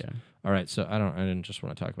other things. Yeah. All right, so I didn't just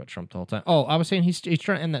want to talk about Trump the whole time. Oh, I was saying he's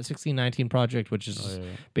trying to end that 1619 project, which is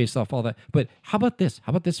based off all that. But how about this?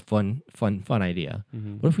 How about this fun idea?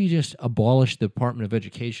 Mm-hmm. What if we just abolish the Department of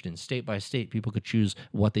Education and state by state people could choose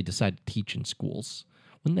what they decide to teach in schools?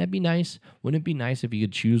 Wouldn't that be nice? Wouldn't it be nice if you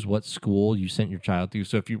could choose what school you sent your child to?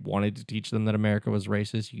 So if you wanted to teach them that America was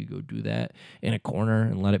racist, you could go do that in a corner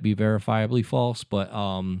and let it be verifiably false. But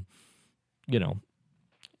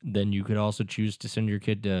then you could also choose to send your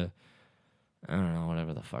kid to, I don't know,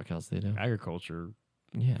 whatever the fuck else they do. Agriculture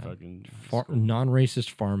Yeah. Fucking non-racist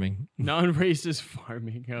farming. Non-racist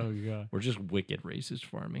farming. Oh god. Or just wicked racist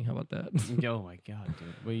farming. How about that? Oh my god,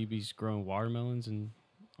 dude. Will you be growing watermelons and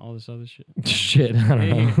all this other shit? Shit, I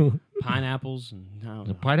don't know. Pineapples and I don't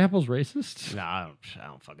know. Pineapple's racist? Nah, I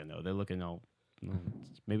don't fucking know. They're looking all.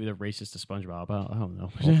 Maybe they're racist to SpongeBob. I don't know.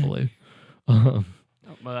 Hopefully.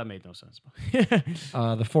 Well, that made no sense.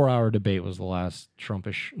 The 4-hour debate was the last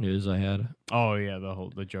Trumpish news I had. Oh yeah,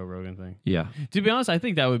 the Joe Rogan thing. Yeah. To be honest, I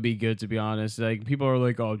think that would be good. To be honest, like people are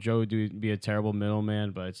like, "Oh, Joe would be a terrible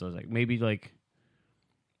middleman," but it's like maybe like,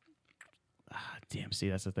 damn. See,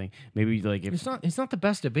 that's the thing. Maybe like if He's not the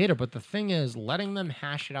best debater, but the thing is, letting them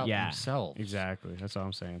hash it out themselves. Exactly. That's all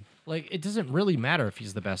I'm saying. Like, it doesn't really matter if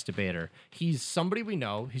he's the best debater. He's somebody we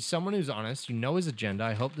know. He's someone who's honest. You know his agenda.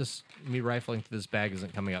 I hope me rifling through this bag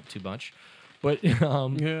isn't coming up too much. But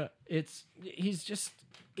Yeah. he's just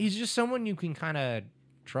someone you can kind of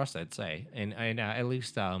trust, I'd say. And at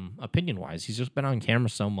least opinion-wise, he's just been on camera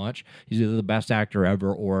so much. He's either the best actor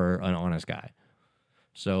ever or an honest guy.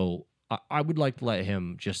 So I would like to let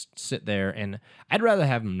him just sit there, and I'd rather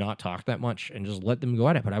have him not talk that much and just let them go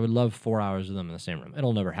at it. But I would love 4 hours of them in the same room.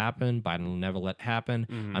 It'll never happen. Biden will never let it happen.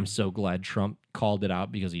 Mm-hmm. I'm so glad Trump called it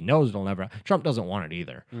out because he knows it'll never. Trump doesn't want it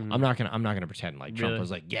either. Mm-hmm. I'm not gonna pretend like Trump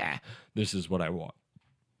was like, yeah, this is what I want.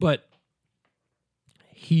 But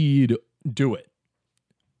he'd do it.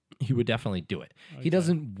 He would definitely do it. Okay. He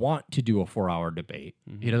doesn't want to do a 4-hour debate.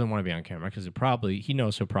 Mm-hmm. He doesn't want to be on camera because he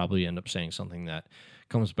knows he'll probably end up saying something that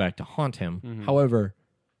comes back to haunt him. Mm-hmm. However,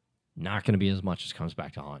 not going to be as much as comes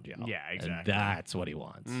back to haunt Joe. Yeah, exactly. And that's what he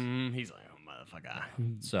wants. He's like, oh,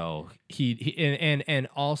 motherfucker. So and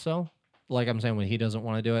also, like I'm saying, when he doesn't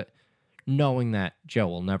want to do it, knowing that Joe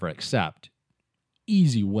will never accept,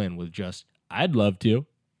 easy win with just, I'd love to.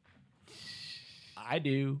 I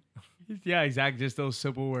do. Yeah, exactly. Just those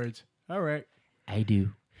simple words. All right. I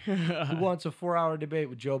do. Who wants a 4-hour debate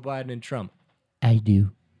with Joe Biden and Trump? I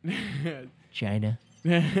do. China.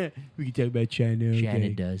 We can talk about China. China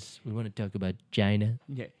does. We want to talk about China.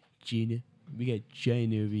 Yeah, China. We got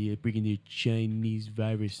China over here bringing the Chinese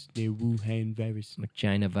virus, the Wuhan virus. The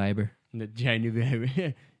China Viber. The China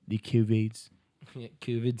virus. The COVIDs. Yeah,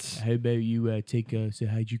 COVIDs. How about you take some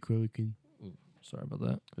hydrochloroquine? Sorry about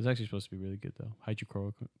that. It's actually supposed to be really good, though.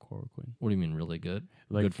 Hydrochloroquine. What do you mean really good?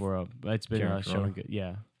 Like good for it's been showing good.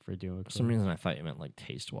 Yeah, for doing. For some reason, I thought you meant like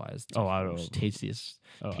taste-wise. Oh, I don't know. Tastiest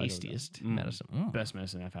medicine. Best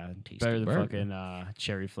medicine I've had. Tasty Better than burger. fucking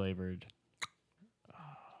cherry-flavored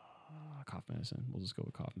cough medicine. We'll just go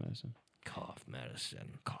with cough medicine. Cough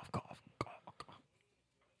medicine. Cough.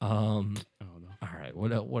 Oh, no. All right.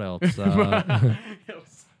 What else?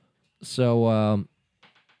 So,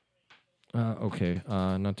 okay.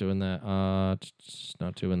 Not doing that.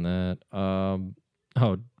 Not doing that.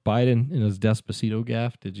 Oh, Biden in his Despacito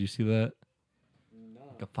gaffe. Did you see that?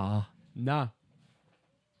 No. Gaffa. Nah.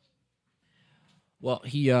 Well,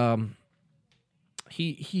 he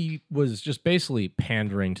was just basically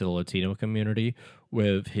pandering to the Latino community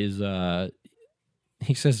with his.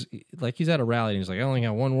 He says like he's at a rally and he's like, I only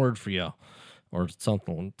got one word for you. Or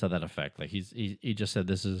something to that effect. Like he just said,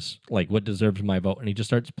 this is like what deserves my vote. And he just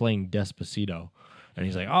starts playing Despacito. And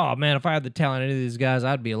he's like, oh man, if I had the talent of any of these guys,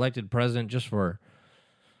 I'd be elected president just for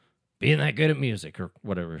being that good at music or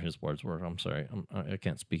whatever his words were. I'm sorry. I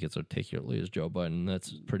can't speak as articulately as Joe Biden.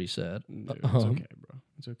 That's pretty sad. Dude, it's okay, bro.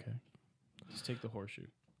 It's okay. Just take the horseshoe.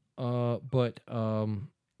 But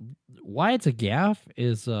why it's a gaffe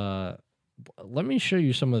is, let me show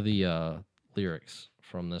you some of the lyrics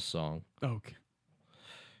from this song. Okay.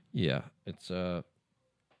 Yeah, it's oh,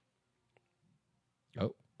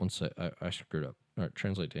 one sec. I screwed up. All right,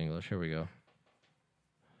 translate to English. Here we go.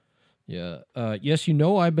 Yeah. Yes, you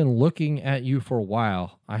know I've been looking at you for a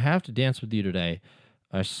while. I have to dance with you today.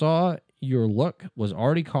 I saw your look was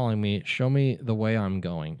already calling me. Show me the way I'm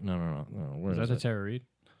going. No. Where is that the Tara Reid?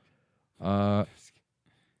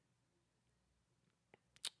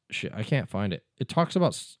 Shit, I can't find it. It talks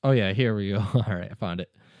about. Oh yeah, here we go. All right, I found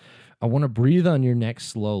it. I want to breathe on your neck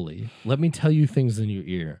slowly. Let me tell you things in your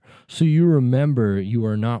ear, so you remember you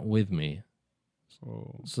are not with me.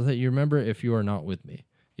 So that you remember if you are not with me.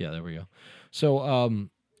 Yeah, there we go. So,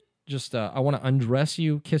 I want to undress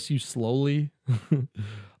you, kiss you slowly.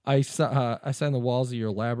 I sign the walls of your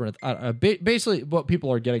labyrinth. Basically, what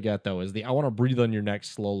people are getting at, though, is I want to breathe on your neck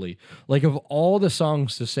slowly. Like, of all the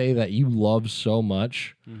songs to say that you love so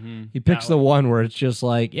much, he picks the one where it's just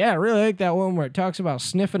like, yeah, I really like that one where it talks about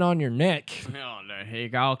sniffing on your neck. Oh, no. Hey,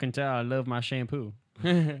 y'all can tell I love my shampoo.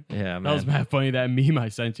 Yeah, man. That was mad funny. That meme I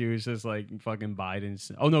sent you is just like fucking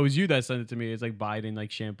Biden's. Oh, no, it was you that sent it to me. It's like Biden, like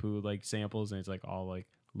shampoo, like samples, and it's like all like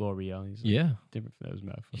L'Oreal. He's Yeah. different from those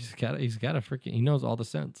mouthfuls. He's got a freaking, he knows all the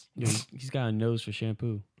scents. Yeah, he's got a nose for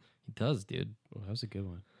shampoo. He does, dude. Oh, that was a good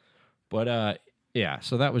one. But yeah,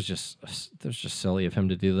 so that was just silly of him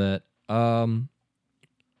to do that. Other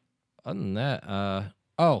than that,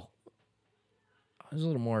 there's a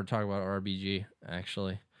little more to talk about RBG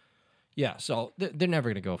actually. Yeah, so they're never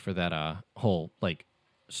gonna go for that whole like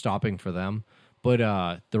stopping for them, but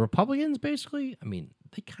the Republicans basically, I mean,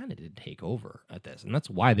 they kind of did take over at this, and that's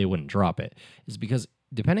why they wouldn't drop it. Is because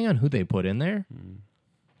depending on who they put in there.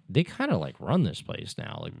 They kind of like run this place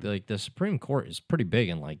now. Like the Supreme Court is pretty big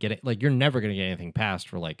and like you're never gonna get anything passed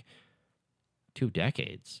for like 2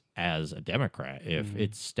 decades as a Democrat if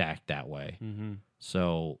it's stacked that way.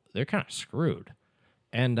 So they're kind of screwed.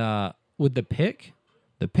 And with the pick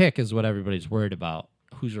is what everybody's worried about.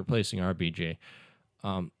 Who's replacing RBG?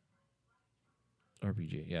 RBG,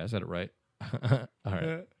 yeah, I said it right. All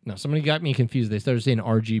right. No, somebody got me confused. They started saying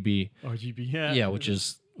RGB. RGB, yeah. Yeah, which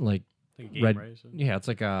is like game, red. Right? Yeah, it's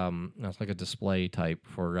like a display type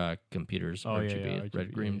for computers. Oh, RGB, yeah, red,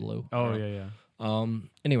 RGB, green, blue. Oh, yeah.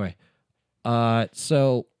 Anyway,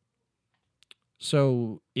 so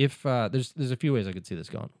if there's a few ways I could see this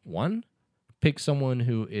going. One, pick someone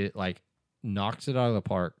who it like knocks it out of the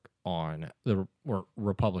park on the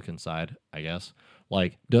Republican side, I guess.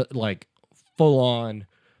 Like full on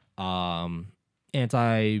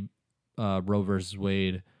anti Roe versus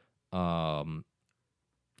Wade,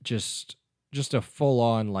 just a full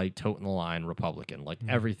on like toting the line Republican, like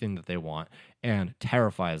everything that they want, and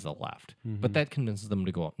terrifies the left. But that convinces them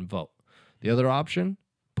to go out and vote. The other option,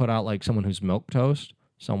 put out like someone who's milquetoast,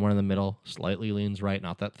 somewhere in the middle, slightly leans right,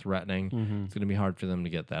 not that threatening. It's going to be hard for them to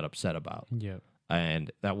get that upset about. Yeah.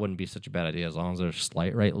 And that wouldn't be such a bad idea as long as they're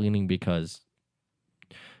slight right leaning, because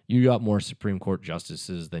you got more Supreme Court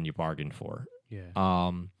justices than you bargained for.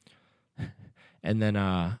 Yeah. And then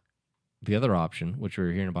the other option, which we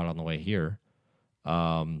were hearing about on the way here,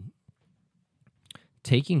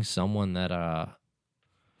 taking someone that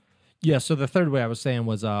so the third way I was saying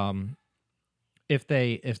was if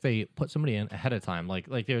they put somebody in ahead of time, like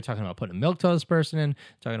they were talking about putting a milquetoast person in,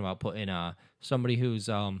 talking about putting somebody who's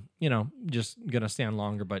just gonna stand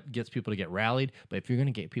longer but gets people to get rallied. But if you're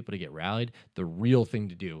gonna get people to get rallied, the real thing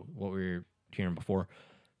to do, what we were hearing before,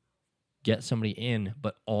 get somebody in,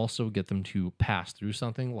 but also get them to pass through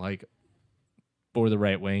something like, for the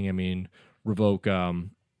right wing, I mean, revoke Roe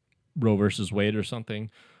versus Wade or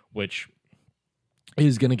something, which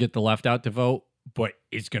is going to get the left out to vote, but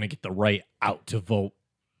it's going to get the right out to vote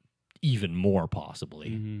even more,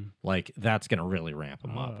 possibly. Like, that's going to really ramp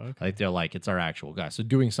them up. Okay. Like, they're like, it's our actual guy. So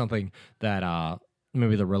doing something that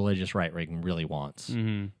maybe the religious right wing really wants.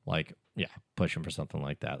 Like, yeah, pushing for something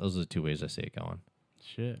like that. Those are the 2 ways I see it going.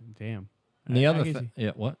 Shit, damn. And the other thing,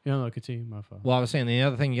 yeah, what? No, continue. My fault. Well, I was saying the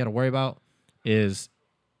other thing you got to worry about is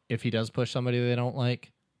if he does push somebody they don't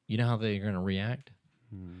like, you know how they're going to react?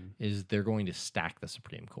 Is they're going to stack the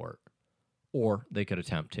Supreme Court, or they could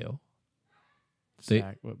attempt to.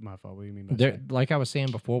 My fault. What do you mean by stack? Like I was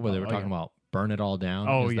saying before, where they were talking about burn it all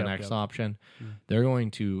down is the next option. They're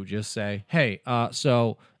going to just say, hey,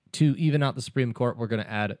 so to even out the Supreme Court, we're going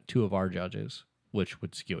to add 2 of our judges, which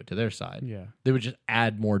would skew it to their side. Yeah, they would just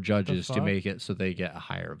add more judges to make it so they get a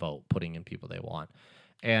higher vote, putting in people they want.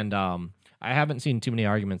 And I haven't seen too many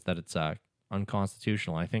arguments that it's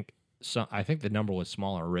unconstitutional. I think the number was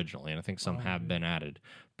smaller originally, and I think some have been added.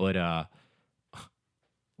 But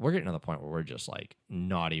we're getting to the point where we're just like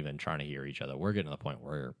not even trying to hear each other. We're getting to the point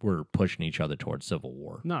where we're pushing each other towards civil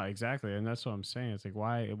war. No, exactly, and that's what I'm saying. It's like,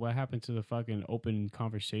 what happened to the fucking open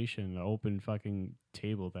conversation, the open fucking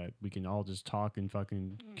table that we can all just talk and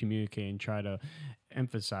fucking communicate and try to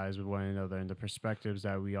emphasize with one another, and the perspectives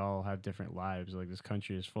that we all have different lives. Like, this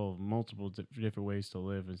country is full of multiple different ways to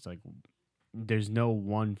live. It's like there's no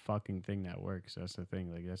one fucking thing that works. That's the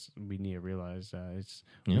thing. Like, we need to realize that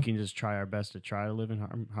we can just try our best to try to live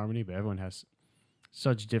in harmony, but everyone has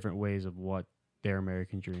such different ways of what their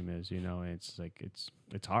American dream is, and it's like it's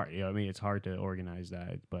hard. I mean, it's hard to organize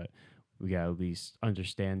that, but we gotta at least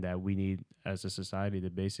understand that we need, as a society, the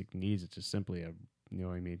basic needs. It's just simply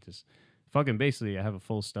just fucking basically I have a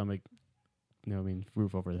full stomach,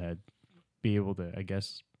 roof over the head, be able to, I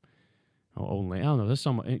guess. Only I don't know. There's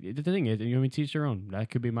someone. The thing is, teach your own. That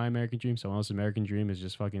could be my American dream. Someone else's American dream is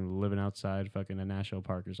just fucking living outside, fucking a national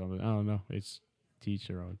park or something. I don't know. It's teach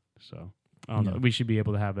your own. So I don't know. We should be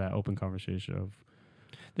able to have that open conversation of.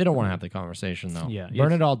 They don't want to have the conversation though. Yeah,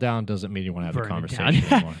 burn it all down doesn't mean you want to have the conversation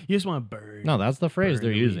anymore. You just want to burn. No, that's the phrase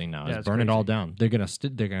they're using now. Is burn it all down. They're gonna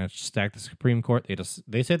stack the Supreme Court.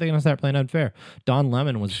 They say they're gonna start playing unfair. Don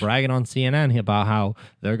Lemon was bragging on CNN about how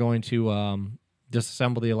they're going to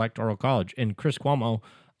disassemble the Electoral College. And Chris Cuomo,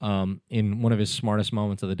 in one of his smartest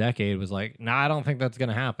moments of the decade, was like, "No, I don't think that's going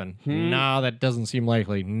to happen. No, that doesn't seem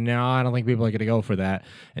likely. No, I don't think people are going to go for that."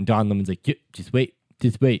 And Don Lemon's like, "Yeah, just wait.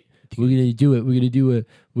 We're gonna do it. We're gonna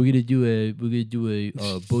do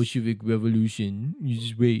a Bolshevik revolution. You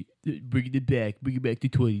just wait. Bring it back. Bring it back to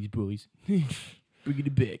 20s, boys. Bring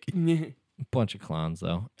it back." Bunch of clowns,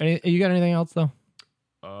 though. You got anything else, though?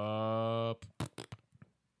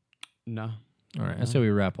 No. All right, I say we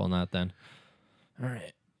wrap on that then. All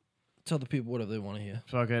right. Tell the people whatever they want to hear.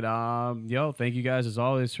 Fuck it. Yo, thank you guys as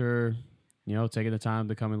always for, taking the time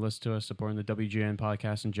to come and listen to us, supporting the WGN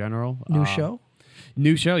podcast in general.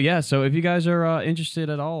 New show, yeah. So if you guys are interested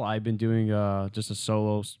at all, I've been doing just a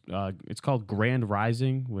solo. It's called Grand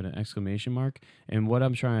Rising with an exclamation mark. And what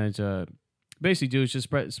I'm trying to basically do is just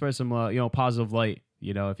spread some positive light.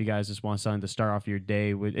 If you guys just want something to start off your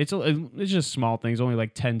day with, it's just small things, only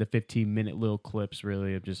like 10 to 15 minute little clips,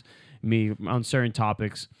 really, of just me on certain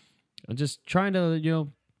topics. I'm just trying to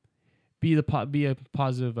be a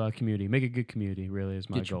positive community, make a good community. Really is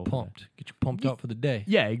my goal. Get you pumped up for the day.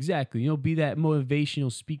 Yeah, exactly. Be that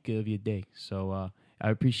motivational speaker of your day. So I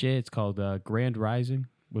appreciate it. It's called Grand Rising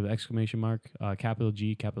with an exclamation mark, capital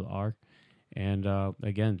G, capital R. And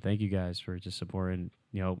again, thank you guys for just supporting.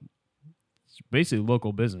 It's basically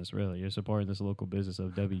local business. Really, you're supporting this local business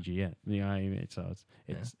of WGN. You know what I mean? So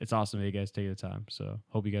it's awesome that you guys take the time. So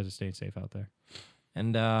hope you guys are staying safe out there.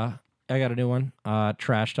 And I got a new one,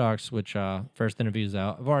 Trash Talks, which first interview's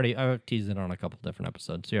out. I've teased it on a couple different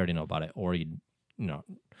episodes, so you already know about it, or it's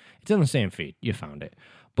in the same feed. You found it,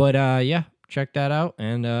 but yeah, check that out.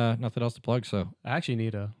 And nothing else to plug. So I actually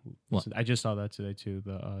need what? I just saw that today too.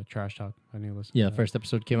 The Trash Talk. I need to listen. Yeah, to the first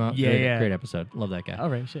episode came out. Yeah, great episode. Love that guy. All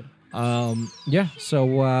right, shit. Yeah.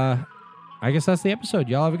 So I guess that's the episode.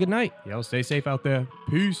 Y'all have a good night. Y'all stay safe out there.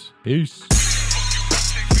 Peace. Peace.